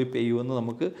സ്ഥലത്ത് പോയി പെയ്യുമെന്ന്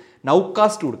നമുക്ക്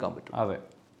നൗകാസ്റ്റ് കൊടുക്കാൻ പറ്റും. അതെ,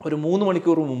 ഒരു 3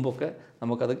 മണിക്കൂർ മുമ്പൊക്കെ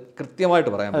നമുക്കത്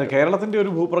കൃത്യമായിട്ട് പറയാം. കേരളത്തിൻ്റെ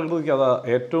ഒരു ഭൂപ്രകൃതിക്ക് അത്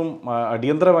ഏറ്റവും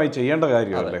അടിയന്തരമായി ചെയ്യേണ്ട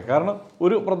കാര്യമല്ലേ? കാരണം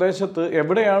ഒരു പ്രദേശത്ത്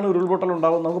എവിടെയാണ് ഉരുൾപൊട്ടൽ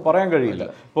ഉണ്ടാകുന്നത് നമുക്ക് പറയാൻ കഴിയില്ല.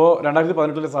 ഇപ്പോൾ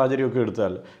 2018 സാഹചര്യമൊക്കെ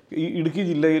എടുത്താൽ ഈ ഇടുക്കി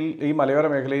ജില്ലയിൽ ഈ മലയോര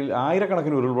മേഖലയിൽ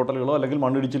ആയിരക്കണക്കിന് ഉരുൾപൊട്ടലുകളോ അല്ലെങ്കിൽ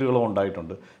മണ്ണിടിച്ചിലുകളോ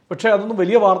ഉണ്ടായിട്ടുണ്ട്. പക്ഷേ അതൊന്നും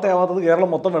വലിയ വാർത്തയാവാത്തത്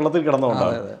കേരളം മൊത്തം വെള്ളത്തിൽ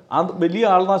കിടന്നുകൊണ്ടാണ്. അത് വലിയ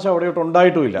ആൾനാശം അവിടെയോട്ട്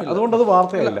ഉണ്ടായിട്ടുമില്ല, അതുകൊണ്ട് അത്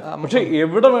വാർത്തയല്ല. പക്ഷേ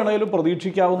എവിടെ വേണേലും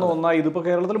പ്രതീക്ഷിക്കാവുന്ന ഒന്നായി ഇതിപ്പോൾ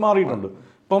കേരളത്തിൽ മാറിയിട്ടുണ്ട്.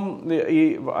 ഇപ്പം ഈ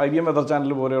IBM വെതർ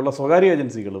ചാനൽ പോലെയുള്ള സ്വകാര്യ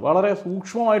ഏജൻസികൾ വളരെ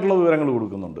സൂക്ഷ്മമായിട്ടുള്ള വിവരങ്ങൾ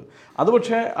കൊടുക്കുന്നുണ്ട്. അത്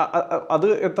പക്ഷേ അത്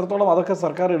എത്രത്തോളം അതൊക്കെ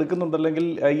സർക്കാർ എടുക്കുന്നുണ്ട്, അല്ലെങ്കിൽ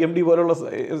IMD പോലെയുള്ള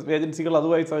ഏജൻസികൾ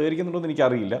അതുമായി സഹകരിക്കുന്നുണ്ടെന്ന്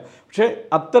എനിക്കറിയില്ല. പക്ഷേ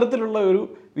അത്തരത്തിലുള്ള ഒരു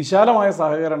വിശാലമായ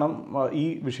സഹകരണം ഈ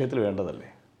വിഷയത്തിൽ വേണ്ടതല്ലേ?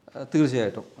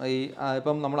 തീർച്ചയായിട്ടും.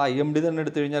 ഇപ്പം നമ്മൾ IMD തന്നെ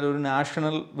എടുത്തു കഴിഞ്ഞാൽ ഒരു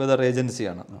നാഷണൽ വെതർ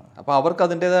ഏജൻസിയാണ്. അപ്പോൾ അവർക്ക്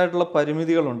അതിൻ്റേതായിട്ടുള്ള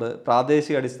പരിമിതികളുണ്ട്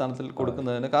പ്രാദേശിക അടിസ്ഥാനത്തിൽ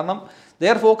കൊടുക്കുന്നതിന്. കാരണം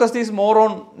there focus is more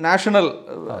on national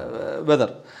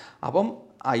weather. അപ്പം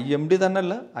IMD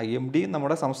തന്നെയല്ല, IMD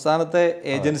നമ്മുടെ സംസ്ഥാനത്തെ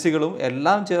ഏജൻസികളും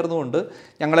എല്ലാം ചേർന്നുകൊണ്ട്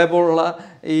ഞങ്ങളെപ്പോലുള്ള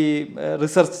ഈ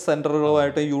റിസർച്ച്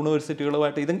സെൻ്ററുകളുമായിട്ട്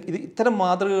യൂണിവേഴ്സിറ്റികളുമായിട്ട് ഇത്തരം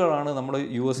മാതൃകകളാണ് നമ്മൾ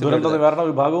US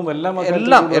വിഭാഗവും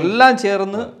എല്ലാം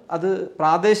ചേർന്ന് അത്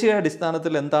പ്രാദേശിക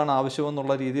അടിസ്ഥാനത്തിൽ എന്താണ്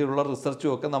ആവശ്യമെന്നുള്ള രീതിയിലുള്ള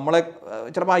റിസർച്ചും ഒക്കെ നമ്മളെ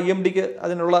ചിലപ്പോൾ IMDക്ക്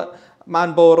അതിനുള്ള മാൻ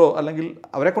പവറോ അല്ലെങ്കിൽ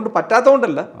അവരെ കൊണ്ട്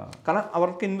പറ്റാത്തതുകൊണ്ടല്ല, കാരണം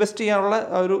അവർക്ക് ഇൻവെസ്റ്റ് ചെയ്യാനുള്ള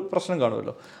ഒരു പ്രശ്നം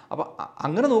കാണുമല്ലോ. അപ്പോൾ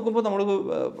അങ്ങനെ നോക്കുമ്പോൾ നമ്മൾ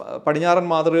പടിഞ്ഞാറൻ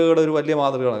മാതൃകകളുടെ ഒരു വലിയ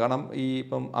മാതൃകയാണ്. കാരണം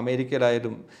ഇപ്പം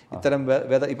അമേരിക്കയിലായാലും ഇത്തരം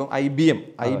ഇപ്പം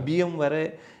IBM വരെ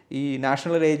ഈ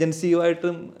നാഷണൽ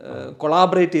ഏജൻസിയുമായിട്ടും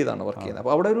കൊളാബറേറ്റ് ചെയ്താണ് വർക്ക് ചെയ്യുന്നത്.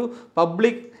 അപ്പോൾ അവിടെ ഒരു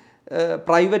പബ്ലിക്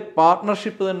പ്രൈവറ്റ്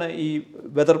പാർട്ട്ണർഷിപ്പ് തന്നെ ഈ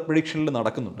വെതർ പ്രിഡിക്ഷനിൽ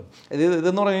നടക്കുന്നുണ്ട്.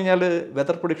 ഇതെന്ന് പറഞ്ഞു കഴിഞ്ഞാൽ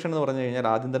വെതർ പ്രിഡിക്ഷൻ എന്ന് പറഞ്ഞു കഴിഞ്ഞാൽ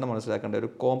ആദ്യം തന്നെ മനസ്സിലാക്കേണ്ട ഒരു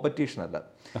കോമ്പറ്റീഷനല്ല.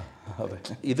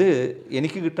 ഇത്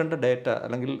എനിക്ക് കിട്ടേണ്ട ഡേറ്റ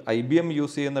അല്ലെങ്കിൽ IBM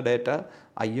യൂസ് ചെയ്യുന്ന ഡേറ്റ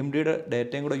IMDയുടെ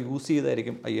ഡേറ്റയും കൂടെ യൂസ്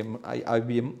ചെയ്തായിരിക്കും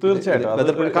IBM.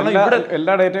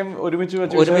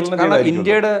 കാരണം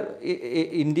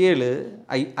ഇന്ത്യയിൽ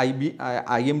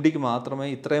IMDക്ക് മാത്രമേ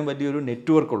ഇത്രയും വലിയൊരു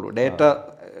നെറ്റ്വർക്ക് ഉള്ളൂ. ഡേറ്റ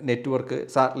നെറ്റ്വർക്ക്,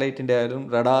 സാറ്റലൈറ്റിൻ്റെ ആയാലും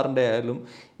റഡാറിൻ്റെ ആയാലും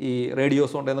ഈ റേഡിയോ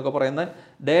സോണ്ട് എന്നൊക്കെ പറയുന്ന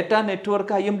ഡേറ്റ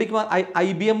നെറ്റ്വർക്ക്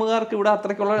IBMകാർക്ക് ഇവിടെ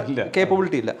അത്രയ്ക്കുള്ള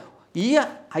കേപ്പബിലിറ്റി ഇല്ല. ഈ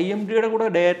IMDയുടെ കൂടെ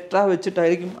ഡേറ്റ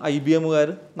വെച്ചിട്ടായിരിക്കും IBMകാർ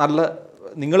നല്ല,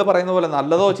 നിങ്ങൾ പറയുന്ന പോലെ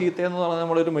നല്ലതോ ചീത്തയെന്ന് പറഞ്ഞാൽ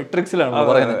നമ്മളൊരു മെട്രിക്സിലാണ്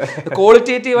പറയുന്നത്.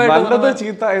 ക്വാളിറ്റേറ്റീവായിട്ട് നല്ലത്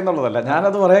ചീത്ത എന്നുള്ളതല്ല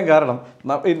ഞാനത് പറയാൻ കാരണം,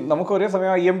 നമുക്ക് ഒരേ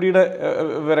സമയം IMDയുടെ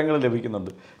വിവരങ്ങൾ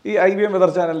ലഭിക്കുന്നുണ്ട്, ഈ IBM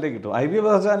വെതർ ചാനലിലേക്ക് കിട്ടും. IBM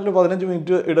വെതർ ചാനൽ 15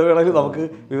 മിനിറ്റ് ഇടവേളയിൽ നമുക്ക്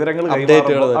വിവരങ്ങൾ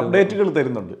അപ്ഡേറ്റുകൾ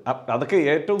തരുന്നുണ്ട്. അതൊക്കെ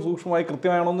ഏറ്റവും സൂക്ഷ്മമായി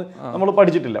കൃത്യമാണെന്ന് നമ്മൾ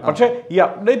പഠിച്ചിട്ടില്ല. പക്ഷേ ഈ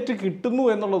അപ്ഡേറ്റ് കിട്ടുന്നു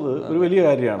എന്നുള്ളത് ഒരു വലിയ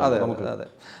കാര്യമാണ് നമുക്ക്. അതെ.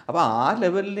 അപ്പോൾ ആ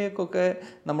ലെവലിലേക്കൊക്കെ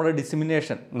നമ്മുടെ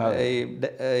ഡിസിമിനേഷൻ,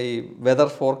 ഈ വെതർ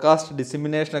ഫോർകാസ്റ്റ്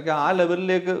ഡിസിമിനേഷനൊക്കെ ആ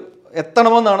ലെവലിലേക്ക്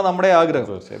എത്തണമെന്നാണ് നമ്മുടെ ആഗ്രഹം.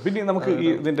 തീർച്ചയായും. പിന്നെ നമുക്ക്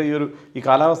ഇതിൻ്റെ ഈ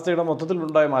കാലാവസ്ഥയുടെ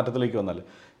മൊത്തത്തിലുണ്ടായ മാറ്റത്തിലേക്ക് വന്നാൽ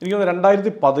എനിക്ക് തോന്നുന്നു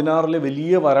 2016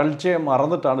 വലിയ വരൾച്ചയെ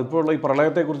മറന്നിട്ടാണ് ഇപ്പോഴുള്ള ഈ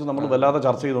പ്രളയത്തെക്കുറിച്ച് നമ്മൾ വല്ലാതെ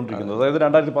ചർച്ച ചെയ്തുകൊണ്ടിരിക്കുന്നത്. അതായത്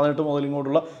 2018 മുതൽ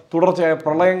ഇങ്ങോട്ടുള്ള തുടർച്ചയായ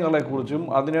പ്രളയങ്ങളെക്കുറിച്ചും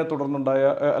അതിനെ തുടർന്നുണ്ടായ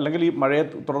അല്ലെങ്കിൽ ഈ മഴയെ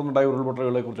തുടർന്നുണ്ടായ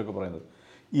ഉരുൾപൊട്ടലുകളെ കുറിച്ചൊക്കെ പറയുന്നത്.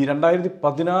 ഈ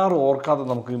 2016 ഓർക്കാതെ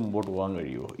നമുക്ക് മുമ്പോട്ട് പോകാൻ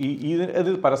കഴിയുമോ?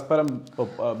 ഇത് പരസ്പരം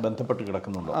ബന്ധപ്പെട്ട്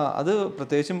കിടക്കുന്നുണ്ടോ? അത്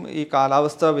പ്രത്യേകിച്ചും ഈ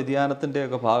കാലാവസ്ഥാ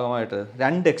വ്യതിയാനത്തിൻ്റെയൊക്കെ ഭാഗമായിട്ട്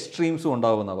 2 എക്സ്ട്രീംസും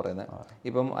ഉണ്ടാകുമെന്നാണ് പറയുന്നത്.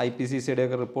 ഇപ്പം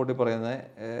IPCCയുടെയൊക്കെ റിപ്പോർട്ടിൽ പറയുന്നത്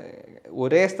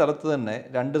ഒരേ സ്ഥലത്ത് തന്നെ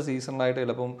 2 സീസണിലായിട്ട്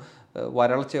ചിലപ്പം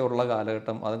വരൾച്ചയുള്ള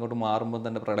കാലഘട്ടം അതങ്ങോട്ട് മാറുമ്പോൾ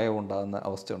തന്നെ പ്രളയം ഉണ്ടാകുന്ന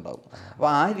അവസ്ഥ ഉണ്ടാകും. അപ്പോൾ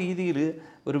ആ രീതിയിൽ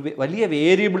ഒരു വലിയ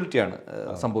വേരിയബിലിറ്റിയാണ്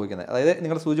സംഭവിക്കുന്നത്. അതായത്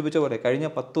നിങ്ങൾ സൂചിപ്പിച്ച പോലെ കഴിഞ്ഞ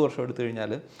 10 വർഷം എടുത്തു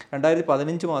കഴിഞ്ഞാൽ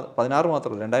 2016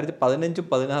 മാത്രമല്ല, 2015-ഉം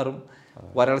 16-ഉം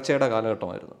വരൾച്ചയുടെ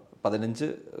കാലഘട്ടമായിരുന്നു. 15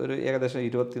 ഒരു ഏകദേശം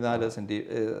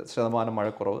 24%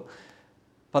 മഴക്കുറവ്,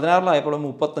 16-ലായപ്പോഴും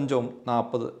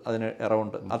 35-40 അതിന്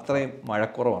എറൗണ്ട് അത്രയും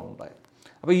മഴക്കുറവാണ് ഉണ്ടായത്.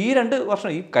 അപ്പോൾ ഈ 2 വർഷം,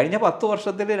 ഈ കഴിഞ്ഞ 10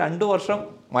 വർഷത്തിൽ 2 വർഷം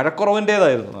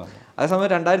മഴക്കുറവിൻ്റേതായിരുന്നു. അതേസമയം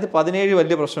 2017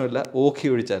 വലിയ പ്രശ്നമില്ല, ഓഖി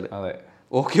ഒഴിച്ചാൽ.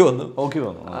 ഓഖി വന്നു.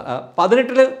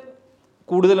 18-ൽ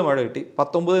കൂടുതൽ മഴ കിട്ടി,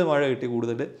 19-ൽ മഴ കിട്ടി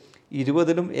കൂടുതൽ,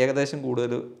 20-ലും ഏകദേശം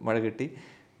കൂടുതൽ മഴ കിട്ടി,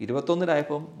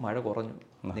 21-ലായപ്പം മഴ കുറഞ്ഞു.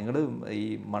 നിങ്ങൾ ഈ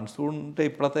മൺസൂണിൻ്റെ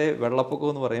ഇപ്പോഴത്തെ വെള്ളപ്പൊക്കം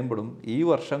എന്ന് പറയുമ്പോഴും ഈ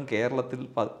വർഷം കേരളത്തിൽ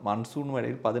മൺസൂൺ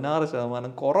മഴയിൽ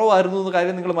 16% കുറവായിരുന്നു എന്ന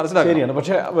കാര്യം നിങ്ങൾ മനസ്സിലാക്കുക. ശരിയാണ്.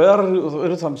 പക്ഷേ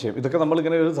വേറൊരു സംശയം, ഇതൊക്കെ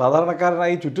നമ്മളിങ്ങനെ ഒരു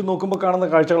സാധാരണക്കാരനായി ചുറ്റും നോക്കുമ്പോൾ കാണുന്ന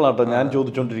കാഴ്ചകളാട്ടോ ഞാൻ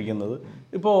ചോദിച്ചുകൊണ്ടിരിക്കുന്നത്.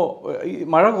 ഇപ്പോൾ ഈ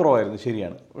മഴ കുറവായിരുന്നു,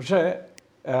 ശരിയാണ്. പക്ഷേ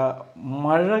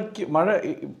മഴ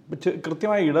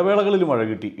കൃത്യമായ ഇടവേളകളിൽ മഴ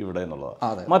കിട്ടി ഇവിടെ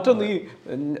എന്നുള്ളതാണ്. മറ്റൊന്ന്, ഈ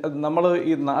നമ്മൾ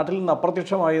ഈ നാട്ടിൽ നിന്ന്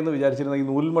അപ്രത്യക്ഷമായി എന്ന് വിചാരിച്ചിരുന്ന ഈ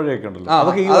നൂൽമഴയൊക്കെ ഉണ്ടല്ലോ,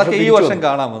 അതൊക്കെ ഈ വർഷം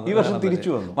കാണാൻ വന്നു. ഈ വർഷം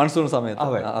തിരിച്ചു വന്നു മൺസൂൺ സമയത്ത്.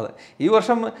 അതെ, ഈ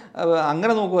വർഷം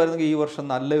അങ്ങനെ നോക്കുമായിരുന്നെങ്കിൽ ഈ വർഷം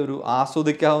നല്ലൊരു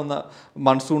ആസ്വദിക്കാവുന്ന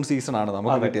മൺസൂൺ സീസണാണ്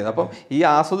നമുക്ക് കിട്ടിയത്. അപ്പം ഈ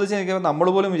ആസ്വദിച്ച് നിൽക്കുമ്പോൾ നമ്മൾ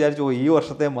പോലും വിചാരിച്ചു ഈ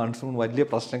വർഷത്തെ മൺസൂൺ വലിയ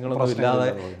പ്രശ്നങ്ങളൊന്നും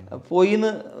ഇല്ലാതെ പോയി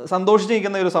എന്ന് സന്തോഷിച്ച്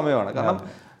നിൽക്കുന്ന ഒരു സമയമാണ്. കാരണം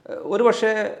ഒരു പക്ഷേ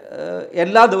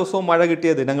എല്ലാ ദിവസവും മഴ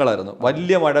കിട്ടിയ ദിനങ്ങളായിരുന്നു,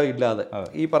 വലിയ മഴ ഇല്ലാതെ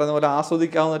ഈ പറയുന്ന പോലെ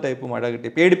ആസ്വദിക്കാവുന്ന ടൈപ്പ് മഴ കിട്ടി.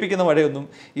 പേടിപ്പിക്കുന്ന മഴയൊന്നും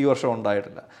ഈ വർഷം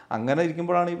ഉണ്ടായിട്ടില്ല. അങ്ങനെ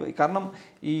ഇരിക്കുമ്പോഴാണ് കാരണം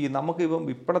ഈ നമുക്കിപ്പം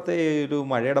ഇപ്പോഴത്തെ ഒരു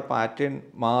മഴയുടെ പാറ്റേൺ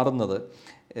മാറുന്നത്.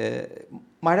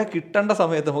 മഴ കിട്ടേണ്ട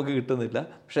സമയത്ത് നമുക്ക് കിട്ടുന്നില്ല,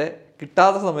 പക്ഷേ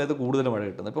കിട്ടാത്ത സമയത്ത് കൂടുതൽ മഴ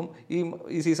കിട്ടുന്നു. ഇപ്പം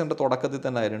ഈ സീസണിൻ്റെ തുടക്കത്തിൽ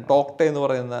തന്നെ ആയിരുന്നു ടോക്ടെ എന്ന്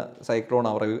പറയുന്ന സൈക്ലോൺ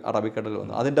അറബിക്കടലിൽ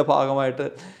വന്നു. അതിൻ്റെ ഭാഗമായിട്ട്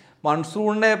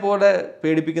മൺസൂണിനെ പോലെ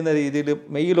പേടിപ്പിക്കുന്ന രീതിയിൽ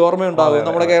മെയ്യിൽ ഓർമ്മയുണ്ടാകും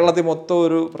നമ്മുടെ കേരളത്തിൽ മൊത്തം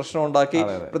ഒരു പ്രശ്നം ഉണ്ടാക്കി,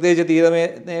 പ്രത്യേകിച്ച്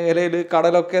തീരമേഖലയിൽ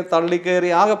കടലൊക്കെ തള്ളിക്കയറി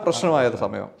ആകെ പ്രശ്നമായത്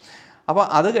സമയം. അപ്പോൾ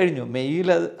അത് കഴിഞ്ഞു. മെയ്യിൽ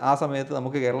ആ സമയത്ത്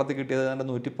നമുക്ക് കേരളത്തിൽ കിട്ടിയത് തന്നെ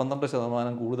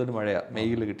 112% കൂടുതൽ മഴയാണ്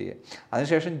മെയ്യിൽ കിട്ടിയത്.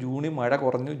 അതിനുശേഷം ജൂണിൽ മഴ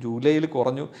കുറഞ്ഞു, ജൂലൈയിൽ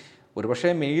കുറഞ്ഞു. ഒരുപക്ഷെ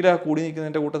മെയ്യിൽ ആ കൂടി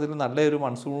നിൽക്കുന്നതിൻ്റെ കൂട്ടത്തിൽ നല്ലൊരു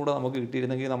മൺസൂൺ കൂടെ നമുക്ക്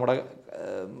കിട്ടിയിരുന്നെങ്കിൽ നമ്മുടെ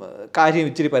കാര്യം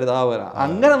ഇച്ചിരി പരിതാപകരമാണ്.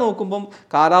 അങ്ങനെ നോക്കുമ്പം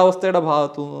കാലാവസ്ഥയുടെ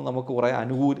ഭാഗത്തു നിന്ന് നമുക്ക് കുറേ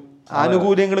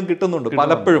ആനുകൂല്യങ്ങളും കിട്ടുന്നുണ്ട്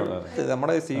പലപ്പോഴും.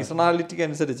 നമ്മുടെ സീസണാലിറ്റിക്ക്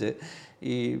അനുസരിച്ച്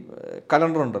ഈ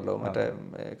കലണ്ടർ ഉണ്ടല്ലോ മറ്റേ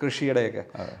കൃഷിയുടെയൊക്കെ,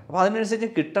 അപ്പോൾ അതിനനുസരിച്ച്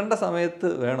കിട്ടേണ്ട സമയത്ത്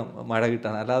വേണം മഴ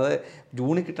കിട്ടാൻ. അല്ലാതെ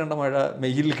ജൂണിൽ കിട്ടേണ്ട മഴ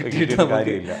മെയ്യിൽ കിട്ടിയിട്ട്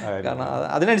കാര്യമില്ല. കാരണം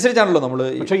അതിനനുസരിച്ചാണല്ലോ നമ്മൾ.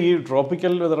 പക്ഷേ ഈ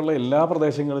ട്രോപ്പിക്കൽ വെതറുള്ള എല്ലാ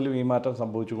പ്രദേശങ്ങളിലും ഈ മാറ്റം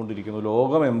സംഭവിച്ചുകൊണ്ടിരിക്കുന്നു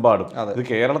ലോകമെമ്പാടും. ഇത്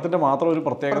കേരളത്തിന്റെ മാത്രം ഒരു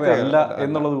പ്രത്യേകതയല്ല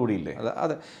എന്നുള്ളത് കൂടിയില്ലേ?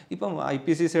 അതെ. ഇപ്പം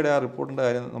IPCCയുടെ ആ റിപ്പോർട്ടിൻ്റെ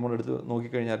കാര്യം നമ്മളെടുത്ത്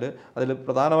നോക്കിക്കഴിഞ്ഞാൽ അതിൽ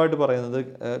പ്രധാനമായിട്ട് പറയുന്നത്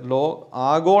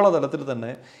ആഗോളതലത്തിൽ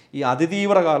തന്നെ ഈ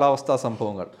അതിതീവ്ര കാലാവസ്ഥാ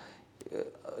സംഭവങ്ങൾ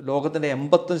ലോകത്തിൻ്റെ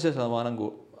 85%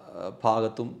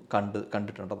 ഭാഗത്തും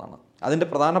കണ്ടിട്ടുണ്ടെന്നാണ്. അതിൻ്റെ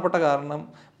പ്രധാനപ്പെട്ട കാരണം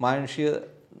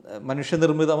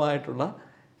മനുഷ്യനിർമ്മിതമായിട്ടുള്ള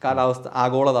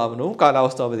ആഗോളതാപനവും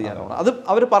കാലാവസ്ഥാ വ്യതിയാനമാണ്. അത്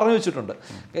അവർ പറഞ്ഞു വെച്ചിട്ടുണ്ട്.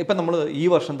 ഇപ്പം നമ്മൾ ഈ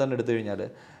വർഷം തന്നെ എടുത്തു കഴിഞ്ഞാൽ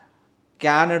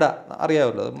കാനഡ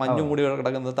അറിയാമല്ലോ, മഞ്ഞും കൂടി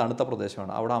കിടക്കുന്നത് തണുത്ത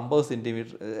പ്രദേശമാണ്. അവിടെ 50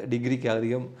 ഡിഗ്രിക്ക്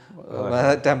അധികം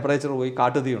ടെമ്പറേച്ചർ പോയി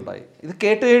കാട്ടുതീ ഉണ്ടായി. ഇത്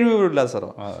കേട്ട് കഴിവില്ല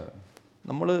സാറോ.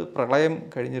 നമ്മൾ പ്രളയം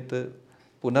കഴിഞ്ഞിട്ട്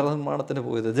പുനർനിർമ്മാണത്തിന്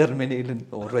പോയത് ജർമ്മനിയിലും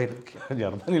നോർവേയിലൊക്കെ.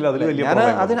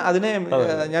 അതിനെ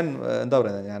ഞാൻ എന്താ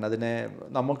പറയുന്നത്, ഞാനതിനെ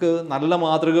നമുക്ക് നല്ല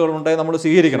മാതൃകകളുണ്ടെങ്കിൽ നമ്മൾ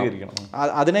സ്വീകരിക്കണം.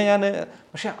 അതിനെ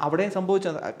പക്ഷെ അവിടെയും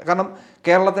സംഭവിച്ചത് കാരണം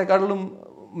കേരളത്തെക്കാളിലും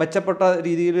മെച്ചപ്പെട്ട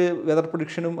രീതിയിൽ വെതർ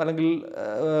പ്രഡിക്ഷനും അല്ലെങ്കിൽ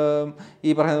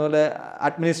ഈ പറയുന്ന പോലെ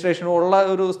അഡ്മിനിസ്ട്രേഷനും ഉള്ള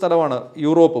ഒരു സ്ഥലമാണ്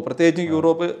യൂറോപ്പ്, പ്രത്യേകിച്ചും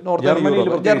യൂറോപ്പ്,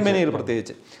 ജർമ്മനിയിൽ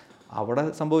പ്രത്യേകിച്ച്. അവിടെ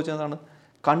സംഭവിച്ചതാണ്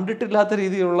കണ്ടിട്ടില്ലാത്ത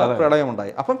രീതിയിലുള്ള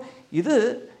പ്രളയമുണ്ടായി. അപ്പം ഇത്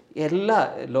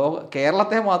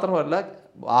കേരളത്തെ മാത്രമല്ല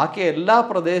ബാക്കി എല്ലാ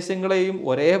പ്രദേശങ്ങളെയും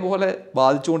ഒരേപോലെ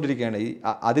ബാധിച്ചുകൊണ്ടിരിക്കുകയാണ് ഈ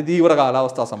അതിതീവ്ര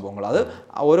കാലാവസ്ഥാ സംഭവങ്ങൾ. അത്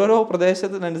ഓരോരോ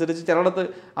പ്രദേശത്തിനനുസരിച്ച് ചിലയിടത്ത്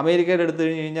അമേരിക്കയിൽ എടുത്തു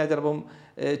കഴിഞ്ഞ് കഴിഞ്ഞാൽ ചിലപ്പം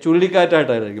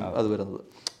ചുഴലിക്കാറ്റായിട്ടായിരിക്കും അത് വരുന്നത്.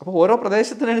 അപ്പോൾ ഓരോ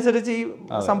പ്രദേശത്തിനനുസരിച്ച് ഈ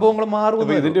സംഭവങ്ങൾ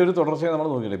മാറും. ഇതിൻ്റെ ഒരു തുടർച്ചയെ നമ്മൾ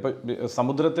നോക്കിയില്ല. ഇപ്പം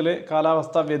സമുദ്രത്തിലെ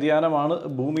കാലാവസ്ഥാ വ്യതിയാനമാണ്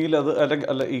ഭൂമിയിൽ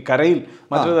അല്ല ഈ കരയിൽ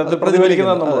മറ്റൊരു തരത്തിൽ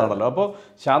പ്രതിഫലിക്കുന്നത് എന്നുള്ളതാണല്ലോ. അപ്പോൾ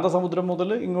ശാന്തസമുദ്രം മുതൽ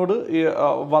ഇങ്ങോട്ട്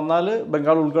വന്നാൽ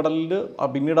ബംഗാൾ ഉൾക്കടലിൽ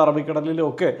പിന്നീട് അറബിക്കടലിലും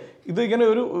ഒക്കെ ഇത് ഇങ്ങനെ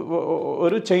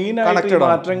ഒരു ചെയിനായിട്ട്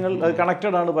മാറ്റങ്ങൾ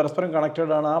കണക്റ്റഡ് ആണ്, പരസ്പരം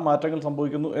കണക്റ്റഡ് ആണ്. ആ മാറ്റങ്ങൾ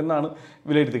സംഭവിക്കുന്നു എന്നാണ്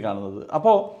വിലയിരുത്തി കാണുന്നത്.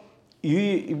 അപ്പോൾ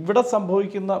ഇവിടെ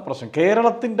സംഭവിക്കുന്ന പ്രശ്നം,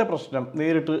 കേരളത്തിൻ്റെ പ്രശ്നം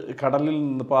നേരിട്ട് കടലിൽ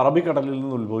നിന്ന്, ഇപ്പോൾ അറബിക്കടലിൽ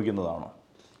നിന്ന് ഉത്ഭവിക്കുന്നതാണോ?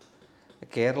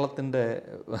 കേരളത്തിൻ്റെ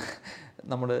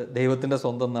നമ്മൾ ദൈവത്തിൻ്റെ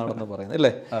സ്വന്തം നാടെന്ന് പറയുന്നത്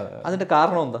അല്ലേ? അതിൻ്റെ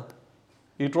കാരണം എന്താ?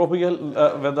 ഈ ട്രോപ്പിക്കൽ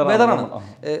വെതറാണ്.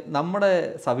 നമ്മുടെ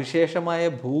സവിശേഷമായ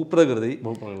ഭൂപ്രകൃതി,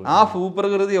 ആ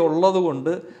ഭൂപ്രകൃതി ഉള്ളത് കൊണ്ട്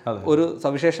ഒരു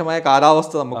സവിശേഷമായ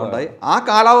കാലാവസ്ഥ നമുക്കുണ്ടായി. ആ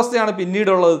കാലാവസ്ഥയാണ്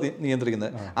പിന്നീടുള്ളത്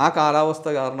നിയന്ത്രിക്കുന്നത്. ആ കാലാവസ്ഥ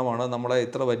കാരണമാണ് നമ്മളെ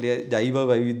ഇത്ര വലിയ ജൈവ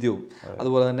വൈവിധ്യവും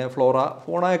അതുപോലെ തന്നെ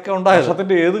ഫോണ ഒക്കെ ഉണ്ടായത്.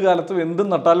 വർഷത്തിന്റെ ഏത് കാലത്തും എന്തും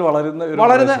നട്ടാൽ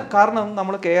വളരുന്ന കാരണം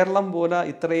നമ്മൾ കേരളം പോലെ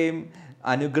ഇത്രയും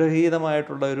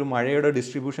അനുഗ്രഹീതമായിട്ടുള്ള ഒരു മഴയുടെ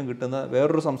ഡിസ്ട്രിബ്യൂഷൻ കിട്ടുന്ന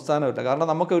വേറൊരു സംസ്ഥാനമില്ല. കാരണം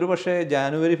നമുക്ക് ഒരു പക്ഷേ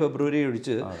ജാനുവരി ഫെബ്രുവരി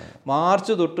ഒഴിച്ച്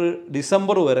മാർച്ച് തൊട്ട്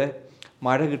ഡിസംബർ വരെ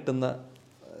മഴ കിട്ടുന്ന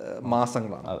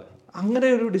മാസങ്ങളാണ്. അങ്ങനെ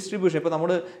ഒരു ഡിസ്ട്രിബ്യൂഷൻ. ഇപ്പോൾ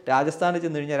നമ്മൾ രാജസ്ഥാനിൽ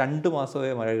ചെന്ന് കഴിഞ്ഞാൽ 2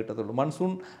 മാസമേ മഴ കിട്ടത്തുള്ളൂ.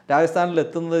 മൺസൂൺ രാജസ്ഥാനിൽ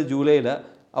എത്തുന്നത് ജൂലൈയിൽ,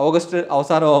 ഓഗസ്റ്റ്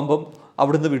അവസാനമാകുമ്പം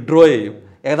അവിടുന്ന് വിഡ്രോ ചെയ്യും.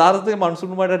 യഥാർത്ഥത്തിൽ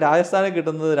മൺസൂൺ മഴ രാജസ്ഥാനിൽ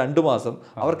കിട്ടുന്നത് 2 മാസം.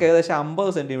 അവർക്ക് ഏകദേശം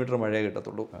 50 സെൻറ്റിമീറ്റർ മഴയെ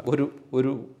കിട്ടത്തുള്ളൂ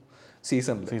ഒരു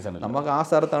സീസണിൽ. നമുക്ക് ആ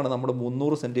സ്ഥലത്താണ് നമ്മുടെ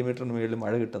 300 സെൻറ്റിമീറ്ററിന് മുകളിൽ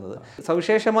മഴ കിട്ടുന്നത്.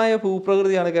 സവിശേഷമായ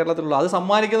ഭൂപ്രകൃതിയാണ് കേരളത്തിലുള്ളത്. അത്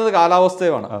സമ്മാനിക്കുന്നത്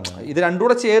കാലാവസ്ഥയുമാണ്. ഇത് രണ്ടും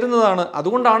കൂടെ ചേരുന്നതാണ്.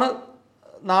 അതുകൊണ്ടാണ്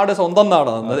നാട് സ്വന്തം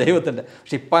നാടാണ് ദൈവത്തിൻ്റെ.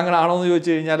 പക്ഷെ ഇപ്പം അങ്ങനെ ആണോ എന്ന് ചോദിച്ചു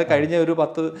കഴിഞ്ഞാൽ കഴിഞ്ഞ ഒരു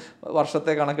 10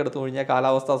 വർഷത്തെ കണക്കെടുത്തു കഴിഞ്ഞാൽ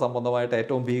കാലാവസ്ഥാ സംബന്ധമായിട്ട്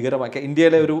ഏറ്റവും ഭീകരമാക്കിയ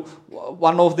ഇന്ത്യയിലെ ഒരു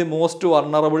one of the most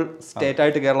vulnerable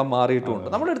സ്റ്റേറ്റായിട്ട് കേരളം മാറിയിട്ടുമുണ്ട്.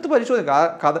 നമ്മളെടുത്ത്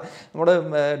പരിശോധിക്കാം. നമ്മുടെ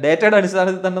ഡേറ്റയുടെ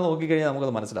അടിസ്ഥാനത്തിൽ തന്നെ നോക്കിക്കഴിഞ്ഞാൽ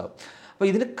നമുക്കത് മനസ്സിലാവും. അപ്പോൾ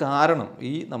ഇതിന് കാരണം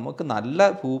ഈ നമുക്ക് നല്ല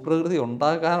ഭൂപ്രകൃതി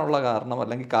ഉണ്ടാകാനുള്ള കാരണം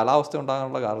അല്ലെങ്കിൽ കാലാവസ്ഥ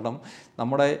ഉണ്ടാകാനുള്ള കാരണം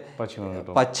നമ്മുടെ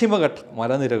പശ്ചിമഘട്ട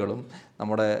മലനിരകളും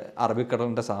നമ്മുടെ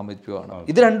അറബിക്കടലിൻ്റെ സാമീപ്യമാണ്.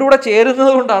 ഇത് രണ്ടും കൂടെ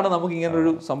ചേരുന്നത് കൊണ്ടാണ് നമുക്ക്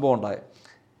ഇങ്ങനൊരു സംഭവം ഉണ്ടായത്.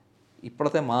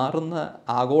 ഇപ്പോഴത്തെ മാറുന്ന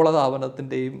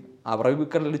ആഗോളതാപനത്തിൻ്റെയും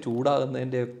അറബിക്കടലിൽ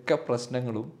ചൂടാകുന്നതിൻ്റെയൊക്കെ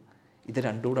പ്രശ്നങ്ങളും ഇത്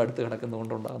രണ്ടും കൂടെ അടുത്ത്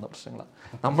കിടക്കുന്നതുകൊണ്ടുണ്ടാകുന്ന പ്രശ്നങ്ങളാണ്.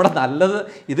 നമ്മുടെ നല്ലത്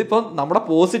ഇതിപ്പം നമ്മുടെ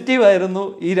പോസിറ്റീവായിരുന്നു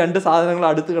ഈ 2 സാധനങ്ങൾ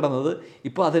അടുത്ത് കിടന്നത്.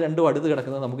 ഇപ്പോൾ അത് രണ്ടും അടുത്ത്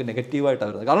കിടക്കുന്നത് നമുക്ക് നെഗറ്റീവായിട്ടാണ്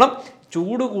വരുന്നത്. കാരണം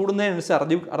ചൂട്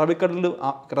കൂടുന്നതിനനുസരിച്ച് അറബിക്കടലിൽ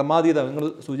ക്രമാതീതം നിങ്ങൾ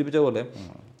സൂചിപ്പിച്ച പോലെ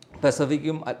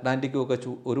പസഫിക്കും അറ്റ്ലാന്റിക്കും ഒക്കെ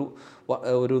ഒരു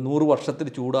 100 വർഷത്തിൽ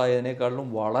ചൂടായതിനേക്കാളും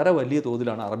വളരെ വലിയ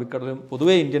തോതിലാണ് അറബിക്കടലും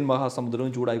പൊതുവേ ഇന്ത്യൻ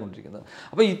മഹാസമുദ്രവും ചൂടായിക്കൊണ്ടിരിക്കുന്നത്.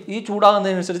 അപ്പോൾ ഈ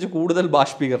ചൂടാകുന്നതിനനുസരിച്ച് കൂടുതൽ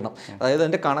ബാഷ്പീകരണം, അതായത്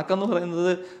എൻ്റെ കണക്കെന്ന്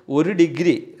പറയുന്നത് 1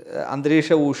 ഡിഗ്രി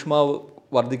അന്തരീക്ഷ ഊഷ്മാവ്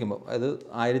വർദ്ധിക്കുമ്പോൾ, അതായത്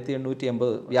 1880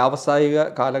 വ്യാവസായിക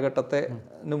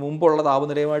കാലഘട്ടത്തിന് മുമ്പുള്ള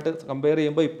താപനിലയുമായിട്ട് കമ്പയർ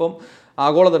ചെയ്യുമ്പോൾ ഇപ്പം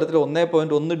ആഗോളതലത്തിൽ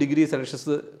 1.1 ഡിഗ്രി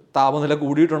സെൽഷ്യസ് താപനില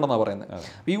കൂടിയിട്ടുണ്ടെന്നാണ് പറയുന്നത്.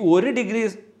 ഈ 1 ഡിഗ്രി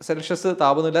സെൽഷ്യസ്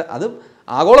താപനില അത്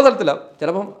ആഗോളതലത്തിലാണ്,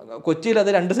 ചിലപ്പം കൊച്ചിയിൽ അത്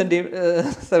 2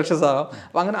 സെൽഷ്യസ് ആകാം.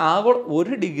 അപ്പം അങ്ങനെ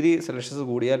 1 ഡിഗ്രി സെൽഷ്യസ്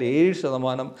കൂടിയാൽ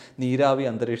 7% നീരാവി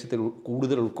അന്തരീക്ഷത്തിൽ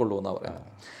കൂടുതൽ ഉൾക്കൊള്ളുമെന്നാണ് പറയുന്നത്.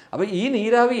 അപ്പോൾ ഈ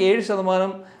നീരാവി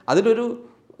 7% അതിലൊരു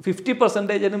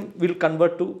 50% വിൽ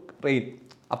കൺവേർട്ട് ടു റെയിൻ.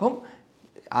 അപ്പം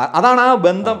അതാണ് ആ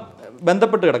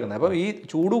ബന്ധപ്പെട്ട് കിടക്കുന്നത്. അപ്പം ഈ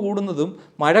ചൂട് കൂടുന്നതും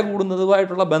മഴ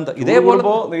കൂടുന്നതുമായിട്ടുള്ള ബന്ധം ഇതേപോലെ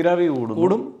നീരാവി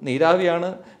കൂടും. നീരാവിയാണ്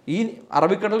ഈ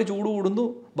അറബിക്കടലിൽ ചൂട് കൂടുന്നു,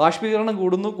 ബാഷ്പീകരണം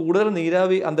കൂടുന്നു, കൂടുതൽ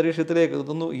നീരാവി അന്തരീക്ഷത്തിലേക്ക്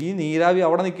എത്തുന്നു. ഈ നീരാവി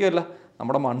അവിടെ നിൽക്കുകയല്ല,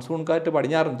 നമ്മുടെ മൺസൂൺ കാറ്റ്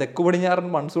തെക്ക് പടിഞ്ഞാറൻ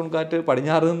മൺസൂൺ കാറ്റ്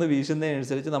പടിഞ്ഞാറ് നിന്ന്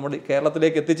വീശുന്നതിനനുസരിച്ച് നമ്മുടെ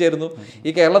കേരളത്തിലേക്ക് എത്തിച്ചേരുന്നു. ഈ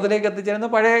കേരളത്തിലേക്ക് എത്തിച്ചേരുന്ന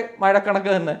പഴയ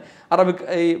മഴക്കണക്ക് തന്നെ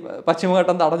ഈ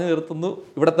പശ്ചിമഘട്ടം തടഞ്ഞു നിർത്തുന്നു,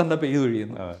 ഇവിടെ തന്നെ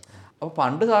പെയ്തൊഴിയുന്നു. അപ്പോൾ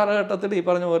പണ്ട് കാലഘട്ടത്തിൽ ഈ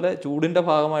പറഞ്ഞ പോലെ ചൂടിൻ്റെ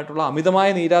ഭാഗമായിട്ടുള്ള അമിതമായ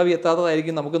നീരാവി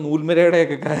എത്താത്തതായിരിക്കും നമുക്ക്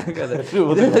നൂൽമരയുടെയൊക്കെ കഥ.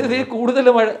 ഇതിൽ കൂടുതൽ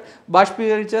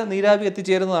ബാഷ്പീകരിച്ച നീരാവി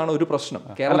എത്തിച്ചേരുന്നതാണ് ഒരു പ്രശ്നം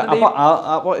കേരളത്തിൽ.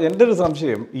 അപ്പോൾ എൻ്റെ ഒരു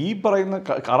സംശയം, ഈ പറയുന്ന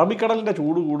അറബിക്കടലിൻ്റെ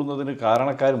ചൂട് കൂടുന്നതിന്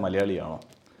കാരണക്കാർ മലയാളിയാണോ?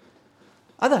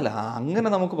 അതല്ല, അങ്ങനെ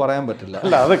നമുക്ക് പറയാൻ പറ്റില്ല.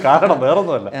 അല്ല, അത് കാരണം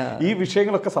വേറൊന്നുമല്ല. ഈ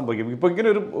വിഷയങ്ങളൊക്കെ സംഭവിക്കും. ഇപ്പോൾ ഇങ്ങനെ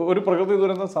ഒരു പ്രകൃതി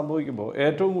ദുരന്തം സംഭവിക്കുമ്പോൾ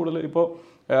ഏറ്റവും കൂടുതൽ ഇപ്പോൾ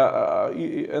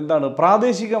എന്താണ്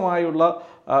പ്രാദേശികമായുള്ള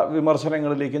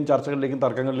വിമർശനങ്ങളിലേക്കും ചർച്ചകളിലേക്കും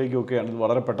തർക്കങ്ങളിലേക്കും ഒക്കെയാണ് ഇത്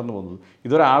വളരെ പെട്ടെന്ന് പോകുന്നത്.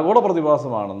 ഇതൊരു ആഗോള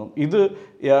പ്രതിഭാസമാണെന്നും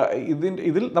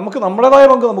ഇതിൽ നമ്മുടേതായ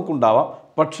പങ്ക് നമുക്കുണ്ടാവാം,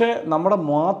 പക്ഷേ നമ്മുടെ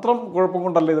മാത്രം കുഴപ്പം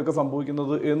കൊണ്ടല്ല ഇതൊക്കെ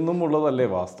സംഭവിക്കുന്നത് എന്നും ഉള്ളതല്ലേ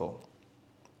വാസ്തവം?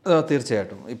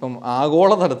 തീർച്ചയായിട്ടും. ഇപ്പം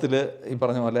ആഗോളതലത്തിൽ ഈ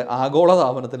പറഞ്ഞ പോലെ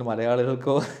ആഗോളതാപനത്തിൽ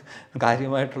മലയാളികൾക്കോ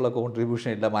കാര്യമായിട്ടുള്ള കോൺട്രിബ്യൂഷൻ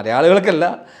ഇല്ല. മലയാളികൾക്കല്ല,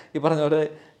 ഈ പറഞ്ഞ പോലെ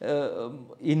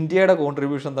ഇന്ത്യയുടെ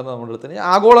കോൺട്രിബ്യൂഷൻ തന്നെ നമ്മുടെ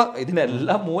അടുത്ത്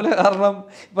ഇതിനെല്ലാം മൂല കാരണം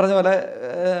ഈ പറഞ്ഞ പോലെ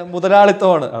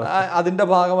മുതലാളിത്തമാണ്. അതിൻ്റെ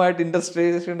ഭാഗമായിട്ട്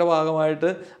ഇൻഡസ്ട്രിയലൈസേഷൻ്റെ ഭാഗമായിട്ട്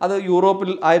അത്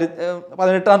യൂറോപ്പിൽ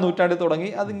 18ാം നൂറ്റാണ്ടിൽ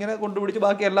തുടങ്ങി, അതിങ്ങനെ കൊണ്ടുപിടിച്ച്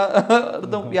ബാക്കി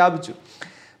എല്ലായിടത്തും വ്യാപിച്ചു.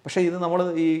 പക്ഷേ ഇത് നമ്മൾ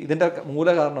ഇതിൻ്റെ മൂല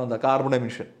കാരണം എന്താ?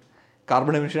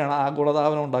 കാർബൺ എമിഷനാണ്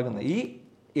ആഗോളതാപനം ഉണ്ടാക്കുന്നത്. ഈ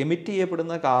എമിറ്റ്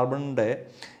ചെയ്യപ്പെടുന്ന കാർബണിൻ്റെ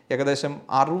ഏകദേശം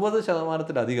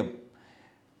 60%-ലധികം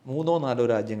 3-4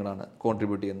 രാജ്യങ്ങളാണ്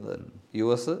കോൺട്രിബ്യൂട്ട് ചെയ്യുന്നത്.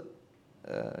 US,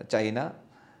 China,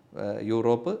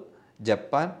 Europe,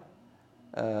 Japan,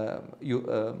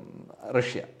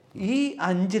 Russia. ഈ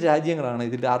 5 രാജ്യങ്ങളാണ്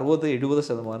ഇതിൽ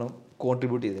 60-70%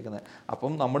 കോൺട്രിബ്യൂട്ട് ചെയ്തിരിക്കുന്നത്.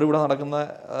 അപ്പം നമ്മുടെ ഇവിടെ നടക്കുന്ന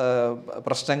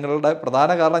പ്രശ്നങ്ങളുടെ പ്രധാന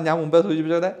കാരണം ഞാൻ മുമ്പേ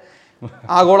സൂചിപ്പിച്ച പോലെ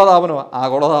ആഗോളതാപനമാണ്.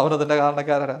 ആഗോളതാപനത്തിൻ്റെ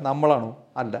കാരണക്കാരാണ് നമ്മളാണോ?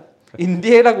 അല്ല.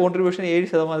 ഇന്ത്യയുടെ കോൺട്രിബ്യൂഷൻ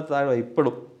 7% താഴെ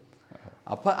ഇപ്പോഴും.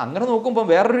 അപ്പം അങ്ങനെ നോക്കുമ്പോൾ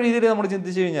വേറൊരു രീതിയിൽ നമ്മൾ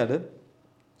ചിന്തിച്ചു കഴിഞ്ഞാൽ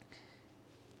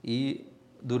ഈ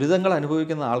ദുരിതങ്ങൾ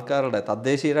അനുഭവിക്കുന്ന ആൾക്കാരുടെ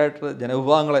തദ്ദേശീയരായിട്ടുള്ള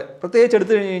ജനവിഭാഗങ്ങളെ പ്രത്യേകിച്ച്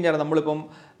എടുത്തു കഴിഞ്ഞാൽ നമ്മളിപ്പം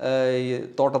ഈ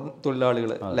തോട്ട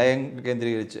തൊഴിലാളികൾ ലയം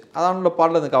കേന്ദ്രീകരിച്ച് അതാണല്ലോ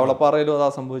പാടില്ലെന്ന്. കവളപ്പാറയിലും അതാ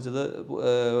സംഭവിച്ചത്,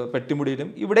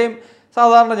 പെട്ടിമുടിയിലും. ഇവിടെയും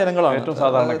സാധാരണ ജനങ്ങളാണ്,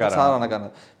 സാധാരണക്കാരാണ്.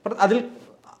 അതിൽ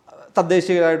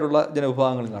തദ്ദേശീയരായിട്ടുള്ള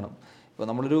ജനവിഭാഗങ്ങളും കാണും. ഇപ്പോൾ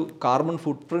നമ്മളൊരു കാർബൺ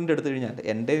ഫുട് പ്രിൻ്റ് എടുത്തു കഴിഞ്ഞാൽ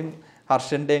എൻ്റെയും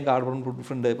ഹർഷൻ്റെയും കാർബൺ ഫുട്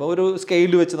പ്രിൻ്റ് ഇപ്പോൾ ഒരു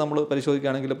സ്കെയിൽ വെച്ച് നമ്മൾ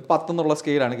പരിശോധിക്കുകയാണെങ്കിൽ 10 എന്നുള്ള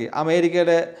സ്കെയിലാണെങ്കിൽ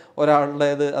അമേരിക്കയിലെ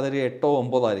ഒരാളുടേത് അതൊരു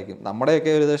 8-9 ആയിരിക്കും.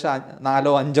 നമ്മുടെയൊക്കെ ഒരു ഏകദേശം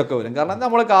 4-5 വരും. കാരണം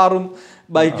നമ്മൾ കാറും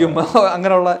ബൈക്കും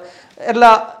അങ്ങനെയുള്ള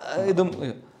എല്ലാ ഇതും.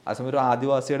 അതേസമയം ഒരു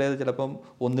ആദിവാസിയുടേത് ചിലപ്പം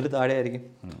 1-ൽ താഴെ ആയിരിക്കും.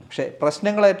 പക്ഷേ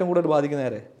പ്രശ്നങ്ങളെ ഏറ്റവും കൂടുതൽ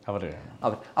ബാധിക്കുന്നവരെ അവർ.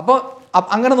 അപ്പോൾ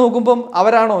അങ്ങനെ നോക്കുമ്പം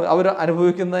അവരാണോ അവർ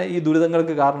അനുഭവിക്കുന്ന ഈ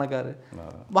ദുരിതങ്ങൾക്ക് കാരണക്കാർ?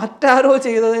 മറ്റാരോ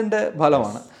ചെയ്തതിൻ്റെ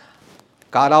ഫലമാണ്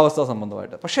കാലാവസ്ഥ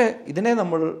സംബന്ധമായിട്ട്. പക്ഷേ ഇതിനെ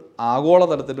നമ്മൾ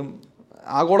ആഗോളതലത്തിൽ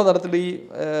ഈ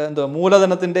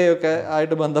മൂലധനത്തിൻ്റെയൊക്കെ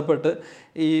ആയിട്ട് ബന്ധപ്പെട്ട്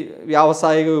ഈ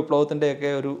വ്യാവസായിക വിപ്ലവത്തിൻ്റെയൊക്കെ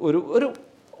ഒരു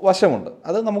വശമുണ്ട്.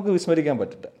 അത് നമുക്ക് വിസ്മരിക്കാൻ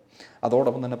പറ്റില്ല.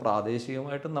 അതോടൊപ്പം തന്നെ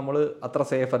പ്രാദേശികമായിട്ടും നമ്മൾ അത്ര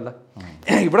സേഫ് അല്ല.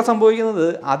 ഇവിടെ സംഭവിക്കുന്നത്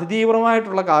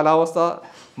അതിതീവ്രമായിട്ടുള്ള കാലാവസ്ഥ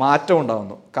മാറ്റം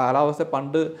ഉണ്ടാകുന്നു. കാലാവസ്ഥ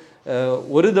പണ്ട്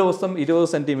ഒരു ദിവസം 20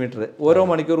 സെൻറ്റിമീറ്റർ, ഓരോ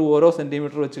മണിക്കൂറും ഓരോ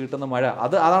സെൻറ്റിമീറ്റർ വെച്ച് കിട്ടുന്ന മഴ,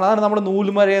 അതാണ് നമ്മുടെ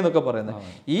നൂൽമഴയെന്നൊക്കെ പറയുന്നത്.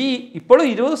 ഇപ്പോഴും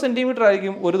 20 സെൻറ്റിമീറ്റർ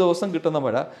ആയിരിക്കും ഒരു ദിവസം കിട്ടുന്ന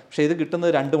മഴ. പക്ഷേ ഇത്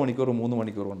കിട്ടുന്നത് 2 മണിക്കൂർ 3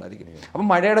 മണിക്കൂർ കൊണ്ടായിരിക്കും. അപ്പം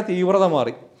മഴയുടെ തീവ്രത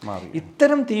മാറി.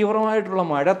 ഇത്തരം തീവ്രമായിട്ടുള്ള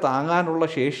മഴ താങ്ങാനുള്ള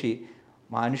ശേഷി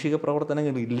മാനുഷിക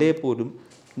പ്രവർത്തനങ്ങൾ ഇല്ലേ പോലും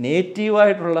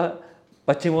നേറ്റീവായിട്ടുള്ള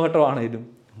പശ്ചിമഘട്ടമാണേലും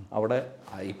അവിടെ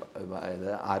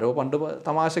ആരോ പണ്ട്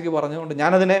തമാശയ്ക്ക് പറഞ്ഞുകൊണ്ട്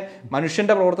ഞാനതിനെ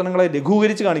മനുഷ്യൻ്റെ പ്രവർത്തനങ്ങളെ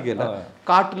ലഘൂകരിച്ച് കാണിക്കുകയല്ല.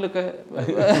 കാട്ടിലൊക്കെ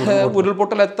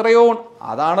ഉരുൾപൊട്ടൽ എത്രയോ,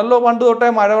 അതാണല്ലോ പണ്ട് തൊട്ടേ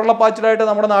മഴവെള്ളപ്പാച്ചിലായിട്ട്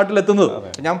നമ്മുടെ നാട്ടിലെത്തുന്നത്.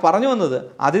 ഞാൻ പറഞ്ഞു വന്നത്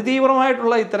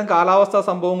അതിതീവ്രമായിട്ടുള്ള ഇത്തരം കാലാവസ്ഥാ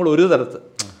സംഭവങ്ങൾ ഒരു തരത്ത്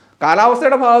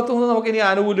കാലാവസ്ഥയുടെ ഭാഗത്തു നിന്ന് നമുക്കിനി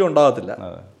ആനുകൂല്യം ഉണ്ടാകത്തില്ല.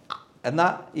 എന്നാൽ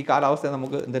ഈ കാലാവസ്ഥയെ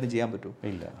നമുക്ക് എന്തെങ്കിലും ചെയ്യാൻ പറ്റുമോ?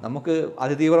 ഇല്ല. നമുക്ക്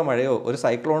അതിതീവ്ര മഴയോ ഒരു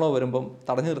സൈക്ലോണോ വരുമ്പം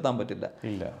തടഞ്ഞു നിർത്താൻ പറ്റില്ല.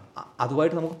 ഇല്ല.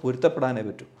 അതുമായിട്ട് നമുക്ക് പൊരുത്തപ്പെടാനേ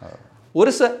പറ്റൂ.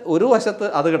 ഒരു വശത്ത്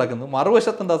അത് കിടക്കുന്നു,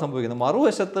 മറുവശത്ത് എന്താ സംഭവിക്കുന്നത്?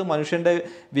 മറുവശത്ത് മനുഷ്യൻ്റെ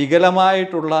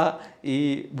വികലമായിട്ടുള്ള ഈ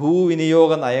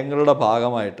ഭൂവിനിയോഗ നയങ്ങളുടെ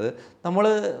ഭാഗമായിട്ട് നമ്മൾ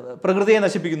പ്രകൃതിയെ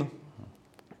നശിപ്പിക്കുന്നു.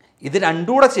 ഇത്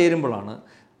രണ്ടും കൂടെ ചേരുമ്പോഴാണ്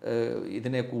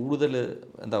ഇതിനെ കൂടുതൽ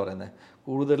എന്താ പറയുന്നത്,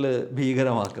 കൂടുതൽ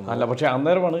ഭീകരമാക്കുന്നത്. അല്ല, പക്ഷേ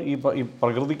അന്നേരമാണ് ഈ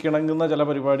പ്രകൃതിക്കിണങ്ങുന്ന ചില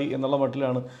പരിപാടി എന്നുള്ള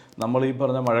മട്ടിലാണ് നമ്മൾ ഈ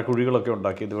പറഞ്ഞ മഴക്കുഴികളൊക്കെ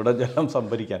ഉണ്ടാക്കിയത് ഇവിടെ ജലം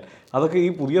സംഭരിക്കാൻ. അതൊക്കെ ഈ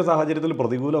പുതിയ സാഹചര്യത്തിൽ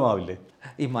പ്രതികൂലമാവില്ലേ?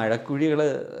 ഈ മഴക്കുഴികൾ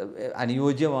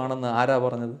അനുയോജ്യമാണെന്ന് ആരാ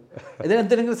പറഞ്ഞത്?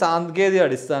 ഇതിനെന്തെങ്കിലും സാങ്കേതിക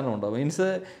അടിസ്ഥാനമുണ്ടോ? മീൻസ്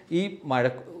ഈ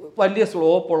വലിയ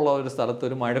സ്ലോപ്പുള്ള ഒരു സ്ഥലത്ത്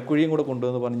ഒരു മഴക്കുഴിയും കൂടെ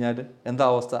കൊണ്ടുവന്ന് പറഞ്ഞാൽ എന്താ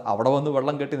അവസ്ഥ? അവിടെ വന്ന്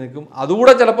വെള്ളം കെട്ടി നിൽക്കും.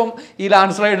 അതുകൂടെ ചിലപ്പം ഈ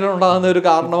ലാൻഡ് സ്ലൈഡിലുണ്ടാകുന്ന ഒരു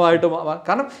കാരണമായിട്ട്,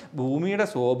 കാരണം ഭൂമിയുടെ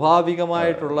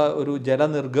സ്വാഭാവികമായിട്ടുള്ള ഒരു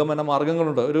ജലനിർഗമന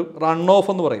മാർഗ്ഗങ്ങളുണ്ട്. ഒരു റൺ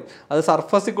ഓഫ് എന്ന് പറയും. അത്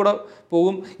സർഫസിൽ കൂടെ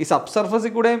പോകും. ഈ സബ്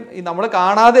സർഫസിൽ കൂടെയും ഈ നമ്മൾ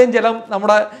കാണാതെയും ജലം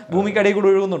നമ്മുടെ ഭൂമിക്കടിയിൽ കൂടെ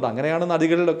ഒഴുകുന്നുണ്ട്. അങ്ങനെയാണ്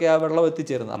നദികളിലൊക്കെ ആ വെള്ളം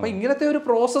എത്തിച്ചേരുന്നത്. അപ്പം ഇങ്ങനത്തെ ഒരു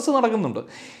പ്രോസസ്സ് നടക്കുന്നുണ്ട്.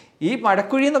 ഈ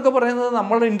മഴക്കുഴി എന്നൊക്കെ പറയുന്നത്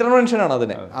നമ്മളുടെ ഇൻ്റർവെൻഷനാണ്.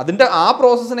 അതിൻ്റെ ആ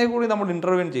പ്രോസസ്സിനെ കൂടി നമ്മൾ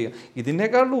ഇൻ്റർവെൻ ചെയ്യും.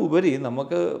 ഇതിനേക്കാളും ഉപരി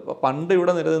നമുക്ക് പണ്ട്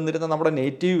ഇവിടെ നിലനിന്നിരുന്ന നമ്മുടെ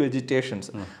നേറ്റീവ്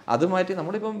വെജിറ്റേഷൻസ് അത് മാറ്റി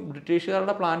നമ്മളിപ്പം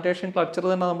ബ്രിട്ടീഷുകാരുടെ പ്ലാന്റേഷൻ കൾച്ചർ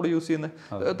തന്നെ നമ്മൾ യൂസ്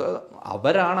ചെയ്യുന്നത്.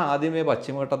 അവരാണ് ആദ്യമേ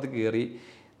പശ്ചിമഘട്ടത്തിൽ കയറി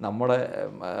നമ്മുടെ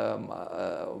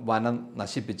വനം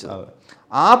നശിപ്പിച്ചത്.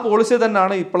 ആ പോളിസി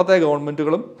തന്നെയാണ് ഇപ്പോഴത്തെ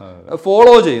ഗവൺമെൻറ്റുകളും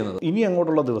ഫോളോ ചെയ്യുന്നത്. ഇനി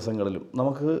അങ്ങോട്ടുള്ള ദിവസങ്ങളിലും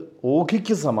നമുക്ക്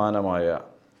ഓഖിക്ക് സമാനമായ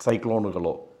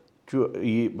സൈക്ലോണുകളോ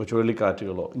ഈ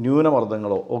ചുഴലിക്കാറ്റുകളോ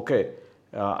ന്യൂനമർദ്ദങ്ങളോ ഒക്കെ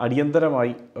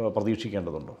അടിയന്തരമായി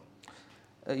പ്രതീക്ഷിക്കേണ്ടതുണ്ടോ?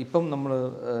 ഇപ്പം നമ്മൾ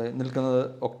നിൽക്കുന്നത്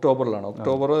ഒക്ടോബറിലാണ്.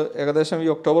 ഏകദേശം ഈ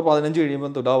ഒക്ടോബർ 15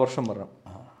 കഴിയുമ്പോൾ തുലാവർഷം വരണം.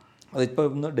 അതിപ്പോൾ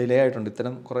ഇന്ന് ഡിലേ ആയിട്ടുണ്ട്.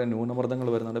 ഇത്തരം കുറേ ന്യൂനമർദ്ദങ്ങൾ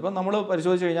വരുന്നുണ്ട്. ഇപ്പം നമ്മൾ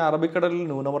പരിശോധിച്ച് കഴിഞ്ഞാൽ അറബിക്കടലിൽ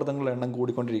ന്യൂനമർദ്ദങ്ങളുടെ എണ്ണം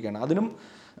കൂടിക്കൊണ്ടിരിക്കുകയാണ്. അതിനും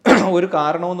ഒരു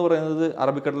കാരണമെന്ന് പറയുന്നത്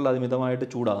അറബിക്കടലിൽ അതിമിതമായിട്ട്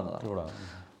ചൂടാകുന്നതാണ്.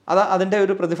 അതിൻ്റെ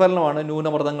ഒരു പ്രതിഫലനമാണ്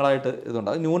ന്യൂനമർദ്ദങ്ങളായിട്ട്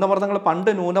ഇതുണ്ട്. ന്യൂനമർദ്ദങ്ങൾ പണ്ട്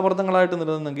ന്യൂനമർദ്ദങ്ങളായിട്ട്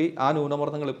നിലനിന്നെങ്കിൽ ആ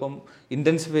ന്യൂനമർദ്ദങ്ങൾ ഇപ്പം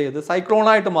ഇൻറ്റൻസിഫൈ ചെയ്ത്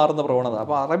സൈക്ലോണായിട്ട് മാറുന്ന പ്രവണത.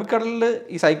 അപ്പോൾ അറബിക്കടലിൽ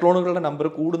ഈ സൈക്ലോണുകളുടെ നമ്പർ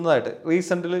കൂടുന്നതായിട്ട്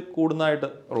റീസെൻ്റിൽ കൂടുന്നതായിട്ട്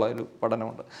ഉള്ള ഒരു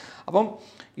പഠനമുണ്ട്. അപ്പം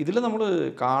ഇതിൽ നമ്മൾ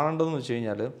കാണേണ്ടതെന്ന് വെച്ച്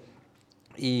കഴിഞ്ഞാൽ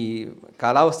ഈ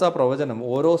കാലാവസ്ഥാ പ്രവചനം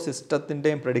ഓരോ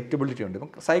സിസ്റ്റത്തിൻ്റെയും പ്രെഡിക്റ്റബിലിറ്റി ഉണ്ട്.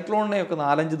 ഇപ്പം സൈക്ലോണിനെയൊക്കെ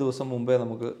 4-5 ദിവസം മുമ്പേ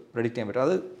നമുക്ക് പ്രെഡിക്റ്റ് ചെയ്യാൻ പറ്റും.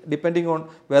 അത് depending on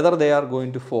whether they are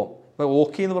going to form. ഇപ്പോൾ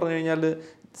ഓഖി എന്ന് പറഞ്ഞു കഴിഞ്ഞാൽ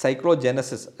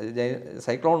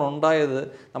സൈക്ലോൺ ഉണ്ടായത്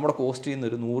നമ്മുടെ കോസ്റ്റിൽ നിന്ന്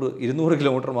ഒരു 100-200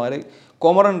 കിലോമീറ്റർ മാറി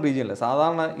കൊമറൻ റീജിയനിൽ.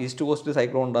 സാധാരണ ഈസ്റ്റ് കോസ്റ്റിൽ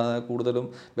സൈക്ലോൺ ഉണ്ടാകുന്നത് കൂടുതലും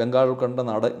ബംഗാൾ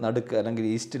ഉൾക്കടലിൻ്റെ നടുക്ക് അല്ലെങ്കിൽ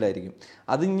ഈസ്റ്റിലായിരിക്കും.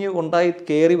 അതിഞ്ഞ് ഉണ്ടായി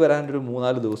കയറി വരാനൊരു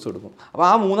 3-4 ദിവസം എടുക്കും. അപ്പോൾ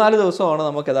ആ 3-4 ദിവസമാണ്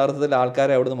നമുക്ക് യഥാർത്ഥത്തിൽ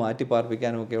ആൾക്കാരെ അവിടെ നിന്ന് മാറ്റി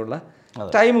പാർപ്പിക്കാനും ഒക്കെയുള്ള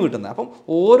ടൈം കിട്ടുന്നത്. അപ്പം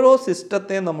ഓരോ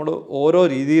സിസ്റ്റത്തെയും നമ്മൾ ഓരോ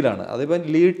രീതിയിലാണ്. അതിപ്പം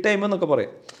ലീഡ് ടൈം എന്നൊക്കെ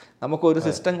പറയും. നമുക്കൊരു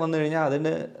സിസ്റ്റം വന്നു കഴിഞ്ഞാൽ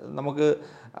അതിന് നമുക്ക്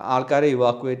ആൾക്കാരെ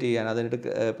ഇവാക്യുവേറ്റ് ചെയ്യാൻ, അതിന്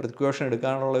പ്രിക്കോഷൻ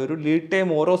എടുക്കാനുള്ള ഒരു ലീഡ് ടൈം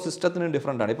ഓരോ സിസ്റ്റത്തിനും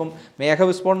ഡിഫറെൻ്റ് ആണ്. ഇപ്പം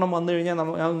മേഘവിസ്ഫോടനം വന്നു കഴിഞ്ഞാൽ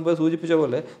ഞാൻ മുമ്പ് സൂചിപ്പിച്ച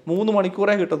പോലെ 3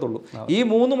 മണിക്കൂറേ കിട്ടത്തുള്ളൂ. ഈ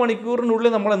 3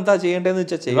 മണിക്കൂറിനുള്ളിൽ നമ്മൾ എന്താ ചെയ്യേണ്ടതെന്ന്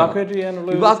വെച്ചാൽ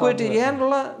ഇവാക്യുവേറ്റ്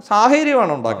ചെയ്യാനുള്ള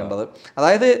സാഹചര്യമാണ് ഉണ്ടാക്കേണ്ടത്.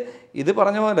 അതായത് ഇത്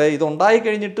പറഞ്ഞ പോലെ ഇതുണ്ടായി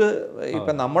കഴിഞ്ഞിട്ട്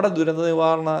ഇപ്പം നമ്മുടെ ദുരന്ത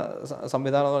നിവാരണ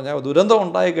സംവിധാനം എന്ന് പറഞ്ഞാൽ ദുരന്തം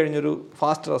ഉണ്ടായി കഴിഞ്ഞൊരു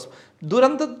ഫാസ്റ്റ്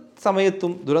ദുരന്ത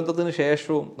സമയത്തും ദുരന്തത്തിന്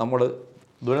ശേഷവും നമ്മൾ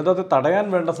ദുരന്തത്തെ തടയാൻ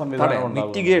വേണ്ട സംവിധാനം,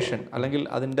 മിറ്റിഗേഷൻ അല്ലെങ്കിൽ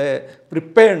അതിൻ്റെ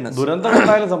പ്രിപ്പയർഡ്നെസ്, ദുരന്തം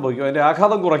എന്തായാലും സംഭവിക്കും, അതിൻ്റെ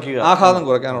ആഘാതം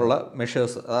കുറയ്ക്കാനുള്ള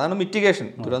മെഷേഴ്സ്, അതാണ് മിറ്റിഗേഷൻ.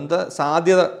 ദുരന്ത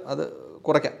സാധ്യത അത്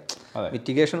കുറയ്ക്കാം.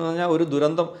 മിറ്റിഗേഷൻ എന്ന് പറഞ്ഞാൽ ഒരു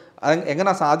ദുരന്തം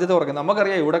എങ്ങനെ സാധ്യത കുറയ്ക്കും?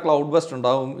 നമുക്കറിയാം ഇവിടെ ക്ലൗഡ് ബസ്റ്റ്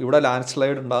ഉണ്ടാവും, ഇവിടെ ലാൻഡ്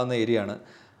സ്ലൈഡ് ഉണ്ടാകുന്ന ഏരിയയാണ്.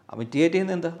 മിറ്റിഗേറ്റ്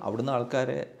ചെയ്യുന്നത് എന്താ? അവിടുന്ന്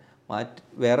ആൾക്കാരെ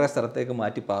വേറെ സ്ഥലത്തേക്ക്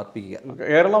മാറ്റി പാർപ്പിക്കുക.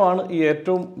 കേരളമാണ് ഈ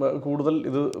ഏറ്റവും കൂടുതൽ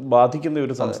ഇത് ബാധിക്കുന്ന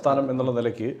ഒരു സംസ്ഥാനം എന്നുള്ള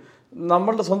നിലയ്ക്ക്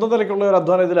നമ്മളുടെ സ്വന്തം നിലയ്ക്കുള്ള ഒരു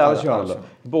അധ്വാനം ഇതിൽ ആവശ്യമാണല്ലോ.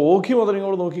 ഇപ്പോൾ ഓഖി മുതൽ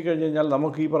ഇങ്ങോട്ട് നോക്കിക്കഴിഞ്ഞ് കഴിഞ്ഞാൽ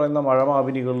നമുക്ക് ഈ പറയുന്ന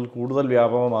മഴമാപിനികൾ കൂടുതൽ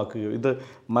വ്യാപകമാക്കുകയോ ഇത്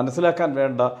മനസ്സിലാക്കാൻ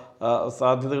വേണ്ട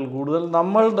സാധ്യതകൾ കൂടുതൽ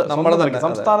നമ്മുടെ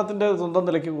സംസ്ഥാനത്തിൻ്റെ സ്വന്തം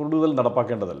നിലയ്ക്ക് കൂടുതൽ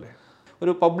നടപ്പാക്കേണ്ടതല്ലേ?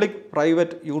 ഒരു പബ്ലിക്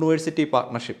പ്രൈവറ്റ് യൂണിവേഴ്സിറ്റി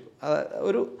പാർട്ട്ണർഷിപ്പ്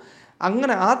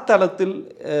അങ്ങനെ ആ തലത്തിൽ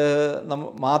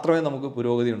മാത്രമേ നമുക്ക്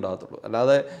പുരോഗതി ഉണ്ടാകത്തുള്ളൂ.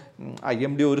 അല്ലാതെ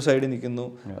IMD ഒരു സൈഡിൽ നിൽക്കുന്നു,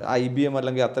 IBM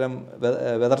അല്ലെങ്കിൽ അത്തരം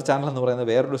വെതർ ചാനൽ എന്ന് പറയുന്നത്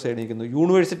വേറൊരു സൈഡിൽ നിൽക്കുന്നു,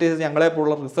 യൂണിവേഴ്സിറ്റീസ്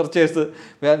ഞങ്ങളെപ്പോലുള്ള റിസർച്ചേഴ്സ്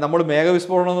നമ്മൾ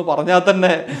മേഘവിസ്ഫോടനം എന്ന് പറഞ്ഞാൽ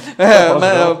തന്നെ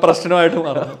പ്രശ്നമായിട്ട്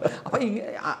മാറുന്നു. അപ്പം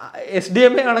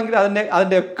SDMA ആണെങ്കിൽ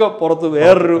അതിൻ്റെയൊക്കെ പുറത്ത്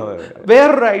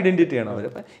വേറൊരു ഐഡൻറ്റിറ്റിയാണ് അവർ.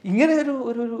 അപ്പം ഇങ്ങനെ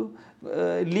ഒരു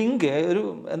ലിങ്ക്, ഒരു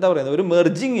എന്താ പറയുന്നത്, ഒരു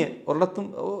മെർജിങ് ഒരിടത്തും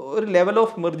ഒരു ലെവൽ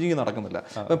ഓഫ് മെർജിങ് നടക്കുന്നില്ല.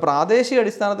 അപ്പം പ്രാദേശിക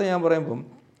അടിസ്ഥാനത്തിൽ ഞാൻ പറയുമ്പം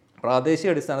പ്രാദേശിക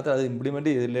അടിസ്ഥാനത്തിൽ അത് ഇംപ്ലിമെൻ്റ്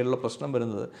ചെയ്തതിലുള്ള പ്രശ്നം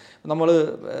വരുന്നത്, നമ്മൾ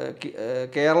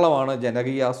കേരളമാണ്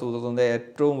ജനകീയ ആസൂത്രണത്തിൻ്റെ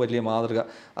ഏറ്റവും വലിയ മാതൃക.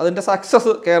 അതിൻ്റെ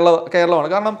സക്സസ് കേരളമാണ്.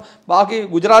 കാരണം ബാക്കി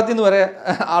ഗുജറാത്തിൽ നിന്ന് വരെ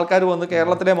ആൾക്കാർ വന്ന്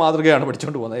കേരളത്തിലെ മാതൃകയാണ്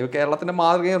പഠിച്ചുകൊണ്ട് പോകുന്നത്. കേരളത്തിൻ്റെ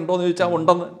മാതൃക ഉണ്ടോ എന്ന് ചോദിച്ചാൽ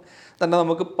ഉണ്ടെന്ന് തന്നെ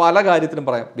നമുക്ക് പല കാര്യത്തിലും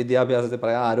പറയാം. വിദ്യാഭ്യാസത്തിൽ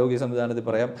പറയാം, ആരോഗ്യ സംവിധാനത്തിൽ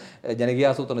പറയാം,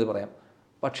 ജനകീയാസൂത്രണത്തിൽ പറയാം.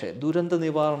 പക്ഷേ ദുരന്ത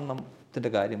നിവാരണത്തിൻ്റെ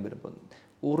കാര്യം വരുമ്പോൾ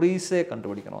ഒറീസയെ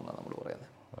കണ്ടുപിടിക്കണമെന്നാണ് നമ്മൾ പറയുന്നത്.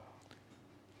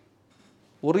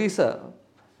 ഒറീസ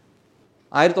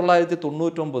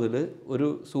 1999 ഒരു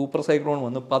സൂപ്പർ സൈക്ലോൺ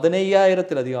വന്ന്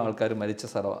 15,000-ലധികം ആൾക്കാർ മരിച്ച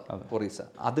സ്ഥലമാണ് ഒറീസ.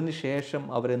 അതിനുശേഷം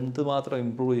അവരെന്തുമാത്രം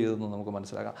ഇമ്പ്രൂവ് ചെയ്തെന്ന് നമുക്ക്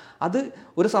മനസ്സിലാക്കാം. അത്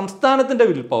ഒരു സംസ്ഥാനത്തിൻ്റെ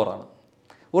വിൽ പവറാണ്.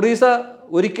 ഒറീസ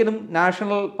ഒരിക്കലും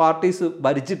നാഷണൽ പാർട്ടീസ്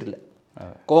ഭരിച്ചിട്ടില്ല,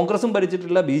 കോൺഗ്രസും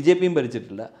ഭരിച്ചിട്ടില്ല, BJPയും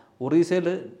ഭരിച്ചിട്ടില്ല. ഒറീസയിൽ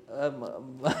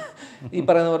ഈ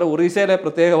പറയുന്ന പോലെ ഒറീസയിലെ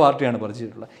പ്രത്യേക പാർട്ടിയാണ്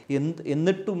ഭരിച്ചിട്ടുള്ളത്.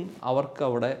 എന്നിട്ടും അവർക്ക്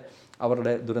അവിടെ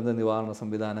അവരുടെ ദുരന്ത നിവാരണ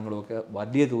സംവിധാനങ്ങളുമൊക്കെ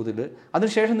വലിയ തോതിൽ.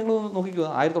 അതിനുശേഷം നിങ്ങൾ നോക്കിക്കുക,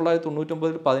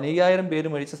 1999 15,000 പേര്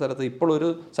മരിച്ച സ്ഥലത്ത് ഇപ്പോൾ ഒരു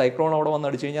സൈക്ലോൺ അവിടെ വന്ന്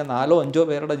അടിച്ചു കഴിഞ്ഞാൽ 4-5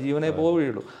 പേരുടെ ജീവനെ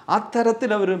പോവുകയുള്ളൂ. ആ തരത്തിൽ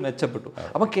അവർ മെച്ചപ്പെട്ടു.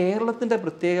 അപ്പം കേരളത്തിൻ്റെ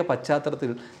പ്രത്യേക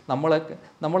പശ്ചാത്തലത്തിൽ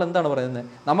നമ്മളെന്താണ് പറയുന്നത്?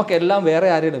 നമുക്കെല്ലാം വേറെ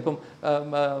ആരെയും ഇപ്പം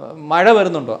മഴ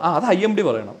വരുന്നുണ്ടോ, അത് IMD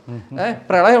പറയണം.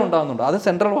 പ്രളയം ഉണ്ടാകുന്നുണ്ടോ, അത്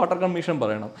സെൻട്രൽ വാട്ടർ കമ്മീഷൻ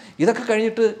പറയണം. ഇതൊക്കെ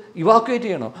കഴിഞ്ഞിട്ട് ഇവാക്യുവേറ്റ്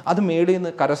ചെയ്യണം, അത് മേളിൽ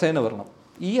നിന്ന് കരസേന വരണം.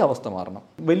 ഈ അവസ്ഥ മാറണം.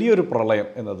 വലിയൊരു പ്രളയം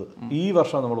എന്നത് ഈ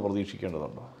വർഷം നമ്മൾ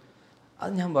പ്രതീക്ഷിക്കേണ്ടതുണ്ടോ?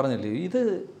 അത് ഞാൻ പറഞ്ഞില്ലേ, ഇത്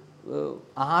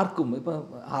ആർക്കും ഇപ്പം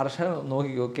ഹർഷ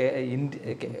നോക്കിക്കോ,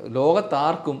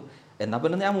 ലോകത്താർക്കും. എന്നാൽ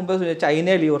പിന്നെ ഞാൻ മുമ്പേ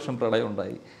ചൈനയിൽ ഈ വർഷം പ്രളയം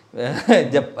ഉണ്ടായി,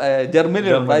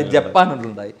 ജർമ്മനിയിലുണ്ടായി,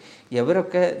 ജപ്പാനിലുണ്ടായി.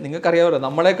 ഇവരൊക്കെ നിങ്ങൾക്കറിയാമല്ലോ,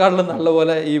 നമ്മളെക്കാളിലും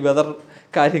നല്ലപോലെ ഈ വെതർ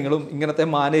കാര്യങ്ങളും ഇങ്ങനത്തെ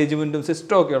മാനേജ്മെൻറ്റും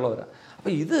സിസ്റ്റവും ഒക്കെ ഉള്ളവരാണ്.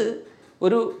 അപ്പോൾ ഇത്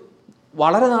ഒരു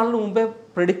വളരെ നാളിന് മുമ്പേ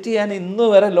പ്രെഡിക്റ്റ് ചെയ്യാൻ ഇന്ന്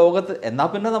വരെ ലോകത്ത്, എന്നാൽ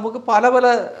പിന്നെ നമുക്ക് പല പല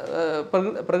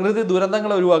പ്രകൃതി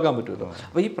ദുരന്തങ്ങളെ ഒഴിവാക്കാൻ പറ്റുമല്ലോ.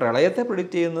 അപ്പോൾ ഈ പ്രളയത്തെ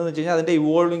പ്രെഡിക്റ്റ് ചെയ്യുന്നതെന്ന് വെച്ച് കഴിഞ്ഞാൽ അതിൻ്റെ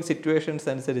ഇവോൾവിങ് സിറ്റുവേഷൻസ്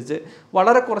അനുസരിച്ച്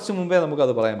വളരെ കുറച്ച് മുമ്പേ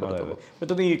നമുക്കത് പറയാൻ പറ്റുള്ളൂ.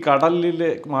 മറ്റൊന്ന് ഈ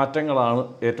കടലിലെ മാറ്റങ്ങളാണ്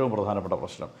ഏറ്റവും പ്രധാനപ്പെട്ട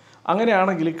പ്രശ്നം.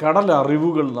 അങ്ങനെയാണെങ്കിൽ കടൽ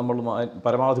അറിവുകൾ നമ്മൾ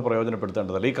പരമാവധി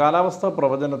പ്രയോജനപ്പെടുത്തേണ്ടതല്ല. ഈ കാലാവസ്ഥാ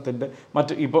പ്രവചനത്തിൻ്റെ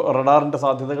ഇപ്പോൾ റഡാറിൻ്റെ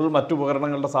സാധ്യതകൾ, മറ്റു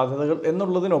ഉപകരണങ്ങളുടെ സാധ്യതകൾ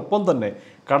എന്നുള്ളതിനൊപ്പം തന്നെ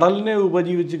കടലിനെ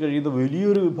ഉപജീവിച്ച് കഴിയുന്ന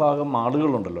വലിയൊരു വിഭാഗം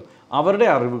ആളുകളുണ്ടല്ലോ, അവരുടെ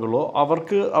അറിവുകളോ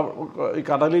അവർക്ക്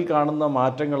കടലിൽ കാണുന്ന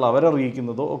മാറ്റങ്ങൾ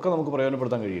അവരറിയിക്കുന്നതോ ഒക്കെ നമുക്ക്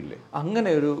പ്രയോജനപ്പെടുത്താൻ കഴിയില്ലേ? അങ്ങനെ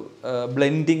ഒരു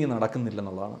ബ്ലെൻഡിങ്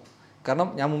നടക്കുന്നില്ലെന്നുള്ളതാണ്. കാരണം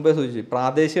ഞാൻ മുമ്പേ സൂചിച്ചു,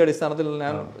 പ്രാദേശിക അടിസ്ഥാനത്തിൽ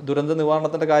ഞാൻ ദുരന്ത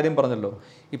നിവാരണത്തിൻ്റെ കാര്യം പറഞ്ഞല്ലോ.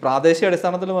 ഈ പ്രാദേശിക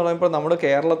അടിസ്ഥാനത്തിൽ പറയുമ്പോൾ നമ്മൾ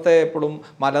കേരളത്തെ എപ്പോഴും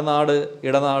മലനാട്,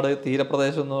 ഇടനാട്,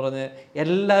 തീരപ്രദേശം എന്ന് പറഞ്ഞ്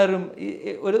എല്ലാവരും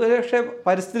ഒരു പക്ഷേ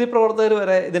പരിസ്ഥിതി പ്രവർത്തകർ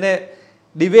വരെ ഇതിനെ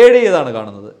ഡിവൈഡ് ചെയ്താണ്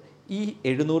കാണുന്നത്. ഈ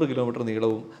 700 കിലോമീറ്റർ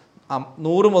നീളവും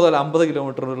 100 മുതൽ 50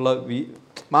 കിലോമീറ്ററുള്ള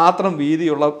മാത്രം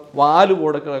വീതിയുള്ള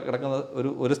വാലുപോടെ കിടക്കുന്ന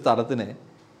ഒരു സ്ഥലത്തിനെ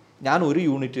ഞാൻ ഒരു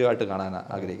യൂണിറ്റ് ആയിട്ട് കാണാനാണ്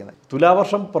ആഗ്രഹിക്കുന്നത്.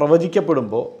 തുലാവർഷം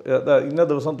പ്രവചിക്കപ്പെടുമ്പോൾ ഇന്ന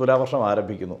ദിവസം തുലാവർഷം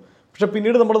ആരംഭിക്കുന്നു. പക്ഷെ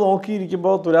പിന്നീട് നമ്മൾ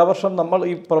നോക്കിയിരിക്കുമ്പോൾ തുലാവർഷം നമ്മൾ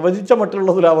ഈ പ്രവചിച്ച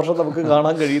മറ്റുള്ള തുലാവർഷം നമുക്ക്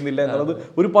കാണാൻ കഴിയുന്നില്ല എന്നുള്ളത്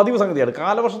ഒരു പതിവ് സംഗതിയാണ്.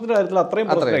 കാലവർഷത്തിൻ്റെ കാര്യത്തിൽ അത്രയും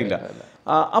പ്രശ്നമില്ല.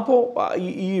 അപ്പോൾ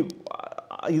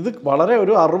ഇത് വളരെ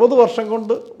ഒരു 60 വർഷം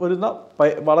കൊണ്ട് വരുന്ന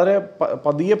വളരെ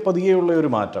പതിയെയുള്ള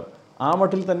ഒരു മാറ്റം ആ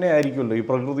മട്ടിൽ തന്നെ ആയിരിക്കുമല്ലോ ഈ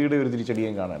പ്രകൃതിയുടെ ഒരു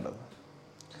തിരിച്ചടിയും കാണേണ്ടത്.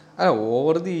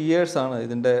 ഓവർ ദി ഇയേഴ്സാണ്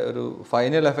ഇതിൻ്റെ ഒരു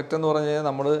ഫൈനൽ എഫക്റ്റ് എന്ന് പറഞ്ഞു കഴിഞ്ഞാൽ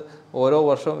നമ്മൾ ഓരോ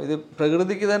വർഷം ഇത്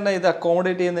പ്രകൃതിക്ക് തന്നെ ഇത്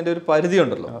അക്കോമഡേറ്റ് ചെയ്യുന്നതിൻ്റെ ഒരു പരിധി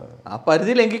ഉണ്ടല്ലോ, ആ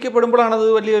പരിധി ലംഘിക്കപ്പെടുമ്പോഴാണ് അത്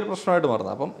വലിയൊരു പ്രശ്നമായിട്ട്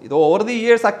മാറുന്നത്. അപ്പം ഇത് ഓവർ ദി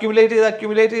ഇയേഴ്സ്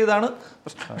അക്യുമുലേറ്റ് ചെയ്താണ്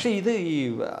പ്രശ്നം. പക്ഷേ ഇത് ഈ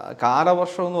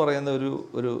കാലവർഷം എന്ന് പറയുന്ന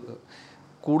ഒരു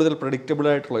കൂടുതൽ പ്രഡിക്റ്റബിൾ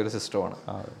ആയിട്ടുള്ള ഒരു സിസ്റ്റമാണ്.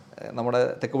 നമ്മുടെ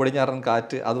തെക്ക് പടിഞ്ഞാറൻ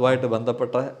കാറ്റ് അതുമായിട്ട്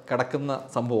ബന്ധപ്പെട്ട കിടക്കുന്ന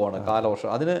സംഭവമാണ് കാലവർഷം.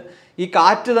 അതിന് ഈ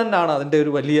കാറ്റ് തന്നെയാണ് അതിൻ്റെ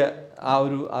ഒരു വലിയ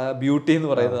ഒരു ബ്യൂട്ടി എന്ന്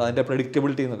പറയുന്നത്, അതിൻ്റെ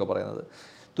പ്രഡിക്റ്റബിലിറ്റി എന്നൊക്കെ പറയുന്നത്.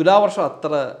 തുലാവർഷം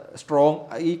അത്ര സ്ട്രോങ്,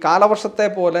 ഈ കാലവർഷത്തെ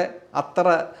പോലെ അത്ര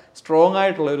സ്ട്രോങ്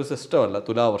ആയിട്ടുള്ള ഒരു സിസ്റ്റം അല്ല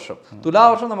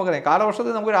തുലാവർഷം നമുക്കറിയാം.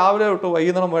 കാലവർഷത്തിൽ നമുക്ക് രാവിലെ തൊട്ട്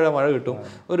വൈകുന്നേരം മഴ കിട്ടും.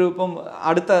 ഇപ്പം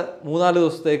അടുത്ത 3-4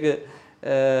 ദിവസത്തേക്ക്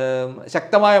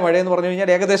ശക്തമായ മഴയെന്ന് പറഞ്ഞു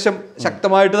കഴിഞ്ഞാൽ ഏകദേശം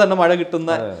ശക്തമായിട്ട് തന്നെ മഴ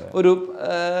കിട്ടുന്ന ഒരു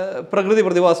പ്രകൃതി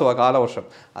പ്രതിഭാസമാണ് കാലവർഷം.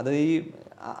 അത്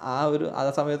ആ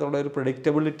സമയത്തുള്ള ഒരു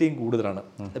പ്രഡിക്റ്റബിലിറ്റിയും കൂടുതലാണ്.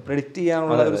 പ്രെഡിക്റ്റ്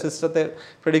ചെയ്യാനുള്ള ഒരു സിസ്റ്റത്തെ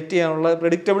പ്രെഡിക്റ്റ് ചെയ്യാനുള്ള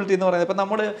പ്രഡിക്റ്റബിലിറ്റി എന്ന് പറയുന്നത്,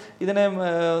 ഇപ്പം ഇതിനെ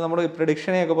നമ്മൾ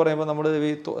പ്രഡിക്ഷനെയൊക്കെ പറയുമ്പോൾ നമ്മൾ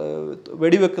ഈ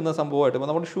വെടിവെക്കുന്ന സംഭവമായിട്ട് ഇപ്പോൾ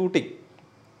നമ്മുടെ ഷൂട്ടിംഗ്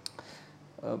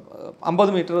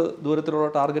 50 മീറ്റർ ദൂരത്തിലുള്ള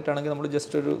ടാർഗറ്റ് ആണെങ്കിൽ നമ്മൾ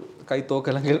ജസ്റ്റ് ഒരു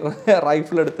കൈത്തോക്ക് അല്ലെങ്കിൽ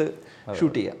റൈഫിൾ എടുത്ത്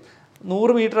ഷൂട്ട് ചെയ്യാം.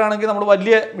 100 മീറ്റർ ആണെങ്കിൽ നമ്മൾ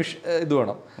വലിയ ഇത്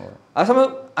വേണം. അതേസമയം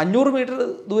 500 മീറ്റർ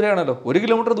ദൂരെയാണല്ലോ, 1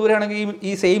 കിലോമീറ്റർ ദൂരെയാണെങ്കിൽ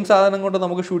ഈ സെയിം സാധനം കൊണ്ട്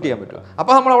നമുക്ക് ഷൂട്ട് ചെയ്യാൻ പറ്റും.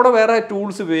 അപ്പോൾ നമ്മൾ അവിടെ വേറെ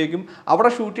ടൂൾസ് ഉപയോഗിക്കും.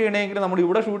 അവിടെ ഷൂട്ട് ചെയ്യണമെങ്കിൽ നമ്മൾ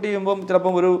ഇവിടെ ഷൂട്ട് ചെയ്യുമ്പം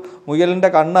ചിലപ്പം ഒരു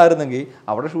മുയലിൻ്റെ കണ്ണായിരുന്നെങ്കിൽ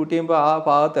അവിടെ ഷൂട്ട് ചെയ്യുമ്പോൾ ആ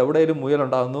ഭാഗത്ത് എവിടെയെങ്കിലും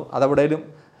മുയലുണ്ടാകുന്നു, അതെവിടെയെങ്കിലും.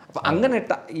 അപ്പം അങ്ങനെ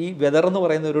ഈ വെതർ എന്ന്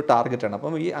പറയുന്ന ഒരു ടാർഗറ്റാണ്.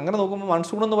 അപ്പം അങ്ങനെ നോക്കുമ്പോൾ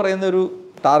മൺസൂൺ എന്ന് പറയുന്ന ഒരു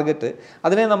ടാർഗറ്റ്,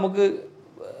 അതിനെ നമുക്ക്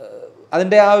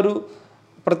അതിൻ്റെ ആ ഒരു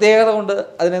പ്രത്യേകത കൊണ്ട്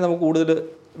അതിനെ നമുക്ക് കൂടുതൽ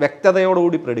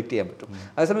വ്യക്തതയോടുകൂടി പ്രെഡിക്റ്റ് ചെയ്യാൻ പറ്റും.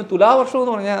 അതേസമയം തുലാവർഷം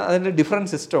എന്ന് പറഞ്ഞാൽ അതിൻ്റെ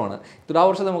ഡിഫറെൻറ്റ് സിസ്റ്റമാണ്.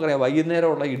 തുലാവർഷം നമുക്കറിയാം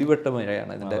വൈകുന്നേരമുള്ള ഇടിവെട്ട്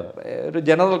മഴയാണ് ഇതിൻ്റെ ഒരു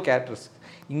ജനറൽ ക്യാരക്ടറിസ്റ്റിക്സ്.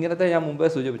 ഇങ്ങനത്തെ ഞാൻ മുമ്പേ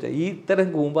സൂചിപ്പിച്ച ഈ ഇത്തരം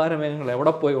കൂമ്പാരമേഘങ്ങൾ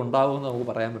എവിടെ പോയി ഉണ്ടാകുമെന്ന് നമുക്ക്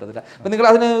പറയാൻ പറ്റത്തില്ല. അപ്പം നിങ്ങൾ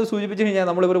അതിനെ സൂചിപ്പിച്ച് കഴിഞ്ഞാൽ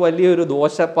നമ്മളിപ്പോൾ വലിയൊരു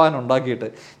ദോശപ്പാൻ ഉണ്ടാക്കിയിട്ട്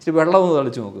ഇച്ചിരി വെള്ളം ഒന്ന്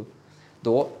തളിച്ച് നോക്കും.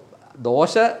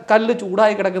 ദോശക്കല്ല്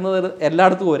ചൂടായി കിടക്കുന്നത്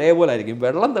എല്ലായിടത്തും ഒരേപോലെ ആയിരിക്കും.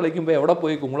 വെള്ളം തെളിക്കുമ്പോൾ എവിടെ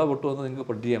പോയി കുമ്പള പൊട്ടുമെന്ന് നിങ്ങൾക്ക്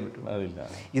പ്രെഡിക്റ്റ് ചെയ്യാൻ പറ്റും.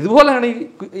 ഇതുപോലെയാണ്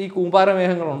ഈ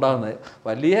കൂമ്പാരമേഘങ്ങൾ ഉണ്ടാകുന്നത്.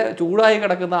 വലിയ ചൂടായി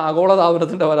കിടക്കുന്ന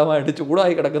ആഗോളതാപനത്തിൻ്റെ ഫലമായിട്ട്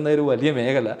ചൂടായി കിടക്കുന്ന ഒരു വലിയ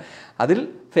മേഖല, അതിൽ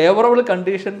ഫേവറബിൾ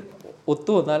കണ്ടീഷൻ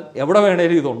ഒത്തുവന്നാൽ എവിടെ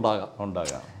വേണേലും ഇത് ഉണ്ടാകാം.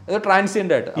 ഇത്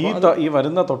ട്രാൻസിയൻ്റ് ആയിട്ട്. ഈ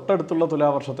വരുന്ന തൊട്ടടുത്തുള്ള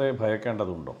തുലാവർഷത്തെ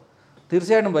ഭയക്കേണ്ടതുണ്ടോ?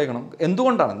 തീർച്ചയായിട്ടും ഭയക്കണം.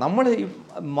 എന്തുകൊണ്ടാണ് നമ്മൾ ഈ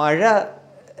മഴ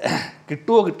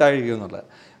കിട്ടുമോ കിട്ടാതിരിക്കുമോ എന്നുള്ളത്,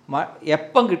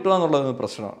 എപ്പം കിട്ടുക എന്നുള്ളത്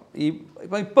പ്രശ്നമാണ്.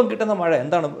 ഇപ്പം കിട്ടുന്ന മഴ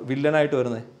എന്താണ് വില്ലനായിട്ട്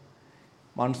വരുന്നത്?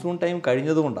 Monsoon time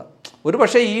കഴിഞ്ഞതുകൊണ്ടാണ്. ഒരു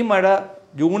പക്ഷേ ഈ മഴ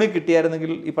ജൂണിൽ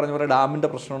കിട്ടിയായിരുന്നെങ്കിൽ ഈ പറഞ്ഞ പോലെ ഡാമിൻ്റെ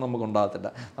പ്രശ്നം നമുക്ക് ഉണ്ടാകത്തില്ല.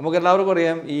 നമുക്കെല്ലാവർക്കും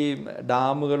അറിയാം ഈ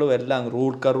ഡാമുകളും എല്ലാം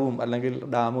റൂട്ട് കർവും അല്ലെങ്കിൽ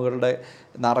ഡാമുകളുടെ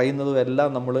നിറയുന്നതും എല്ലാം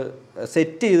നമ്മൾ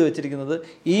സെറ്റ് ചെയ്ത് വെച്ചിരിക്കുന്നത്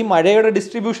ഈ മഴയുടെ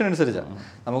ഡിസ്ട്രിബ്യൂഷൻ അനുസരിച്ചാണ്.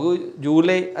 നമുക്ക്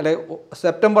ജൂലൈ അല്ലെ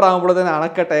സെപ്റ്റംബർ ആകുമ്പോഴത്തേന്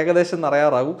അണക്കെട്ട് ഏകദേശം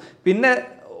നിറയാറാകും. പിന്നെ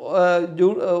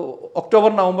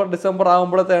ഒക്ടോബർ നവംബർ ഡിസംബർ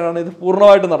ആകുമ്പോഴത്തേക്കാണ് ഇത്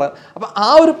പൂർണ്ണമായിട്ട് നിറയുക. അപ്പം ആ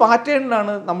ഒരു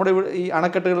പാറ്റേണിലാണ് നമ്മുടെ ഈ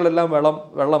അണക്കെട്ടുകളിലെല്ലാം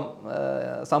വെള്ളം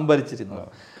സംഭരിച്ചിരുന്നത്.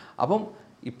 അപ്പം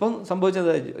ഇപ്പം സംഭവിച്ചത്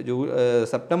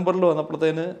സെപ്റ്റംബറിൽ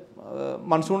വന്നപ്പോഴത്തേന്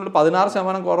മൺസൂണിൽ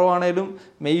 16% കുറവാണേലും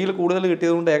മെയ്യിൽ കൂടുതൽ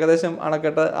കിട്ടിയതുകൊണ്ട് ഏകദേശം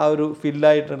അണക്കെട്ട് ആ ഒരു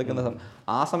ഫില്ലായിട്ട് എടുക്കുന്ന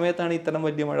ആ സമയത്താണ് ഇത്തരം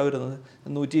വലിയ മഴ വരുന്നത്.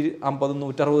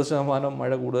 150-160%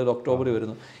 മഴ കൂടുതൽ ഒക്ടോബറിൽ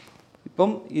വരുന്നു. ഇപ്പം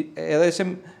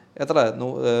ഏകദേശം എത്ര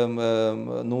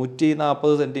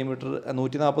 140 സെൻറ്റിമീറ്റർ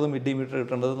 140 മില്ലിമീറ്റർ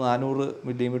കിട്ടേണ്ടത് 400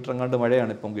 മില്ലിമീറ്റർ എങ്ങാണ്ട്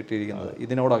മഴയാണ് ഇപ്പം കിട്ടിയിരിക്കുന്നത്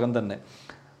ഇതിനോടകം തന്നെ.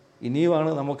 ഇനിയുമാണ്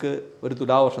നമുക്ക് ഒരു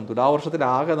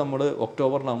തുലാവർഷത്തിലാകെ നമ്മൾ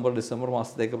ഒക്ടോബർ നവംബർ ഡിസംബർ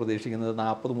മാസത്തേക്ക് പ്രതീക്ഷിക്കുന്നത്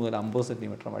 40 മുതൽ 50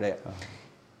 സെൻറ്റിമീറ്റർ മഴയാണ്.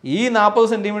 ഈ 40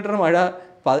 സെൻറ്റിമീറ്റർ മഴ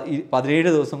 17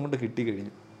 ദിവസം കൊണ്ട്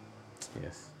കിട്ടിക്കഴിഞ്ഞു.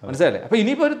 മനസ്സിലല്ലേ? അപ്പോൾ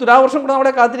ഇനിയിപ്പോൾ ഒരു തുലാവർഷം കൂടെ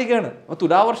നമ്മളെ കാത്തിരിക്കുകയാണ്. അപ്പോൾ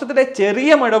തുലാവർഷത്തിലെ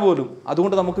ചെറിയ മഴ പോലും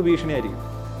അതുകൊണ്ട് നമുക്ക് ഭീഷണിയായിരിക്കും.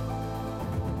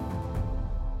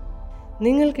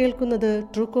 നിങ്ങൾ കേൾക്കുന്നത്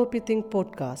ട്രൂ കോപ്പി തിങ്ക്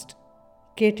പോഡ്കാസ്റ്റ്.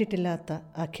 കേട്ടിട്ടില്ലാത്ത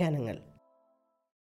ആഖ്യാനങ്ങൾ.